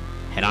 20th.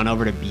 Head on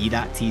over to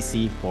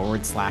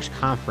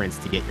b.tc/conference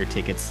to get your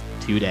tickets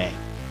today.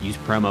 Use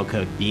promo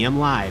code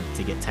BMLive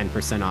to get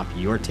 10% off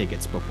your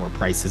tickets before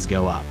prices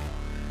go up.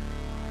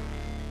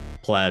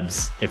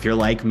 Plebs, if you're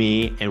like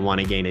me and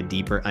want to gain a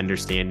deeper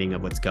understanding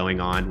of what's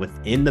going on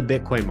within the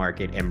Bitcoin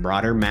market and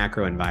broader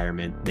macro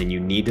environment, then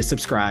you need to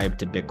subscribe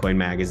to Bitcoin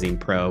Magazine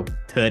Pro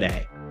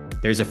today.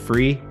 There's a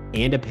free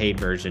and a paid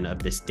version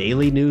of this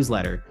daily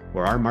newsletter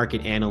where our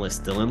market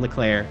analysts Dylan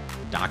LeClaire,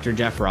 Dr.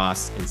 Jeff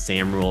Ross, and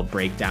Sam Rule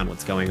break down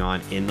what's going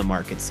on in the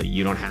market so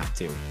you don't have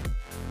to.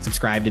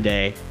 Subscribe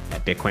today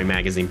at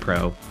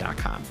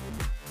bitcoinmagazinepro.com.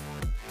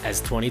 As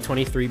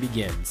 2023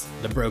 begins,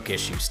 the Broke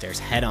Issue stares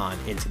head-on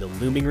into the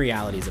looming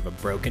realities of a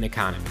broken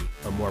economy,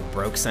 a more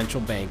broke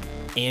central bank,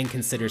 and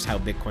considers how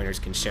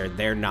Bitcoiners can share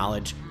their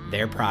knowledge,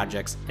 their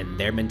projects, and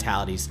their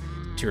mentalities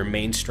to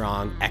remain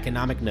strong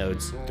economic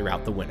nodes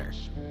throughout the winter.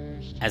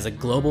 As a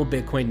global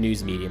Bitcoin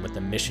news medium with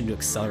a mission to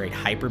accelerate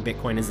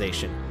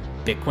hyper-Bitcoinization,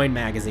 Bitcoin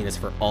Magazine is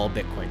for all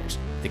Bitcoiners,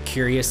 the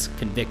curious,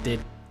 convicted,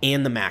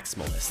 and the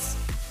maximalists.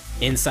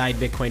 Inside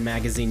Bitcoin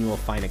Magazine, you will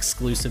find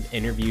exclusive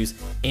interviews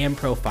and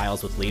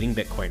profiles with leading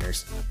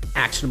Bitcoiners,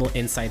 actionable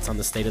insights on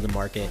the state of the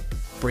market,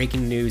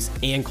 breaking news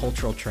and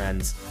cultural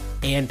trends,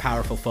 and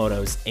powerful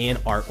photos and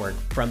artwork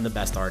from the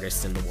best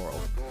artists in the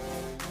world.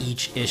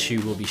 Each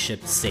issue will be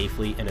shipped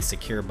safely in a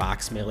secure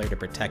box mailer to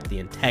protect the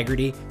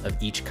integrity of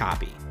each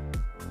copy.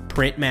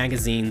 Print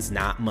magazines,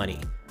 not money.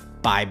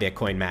 Buy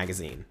Bitcoin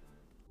Magazine.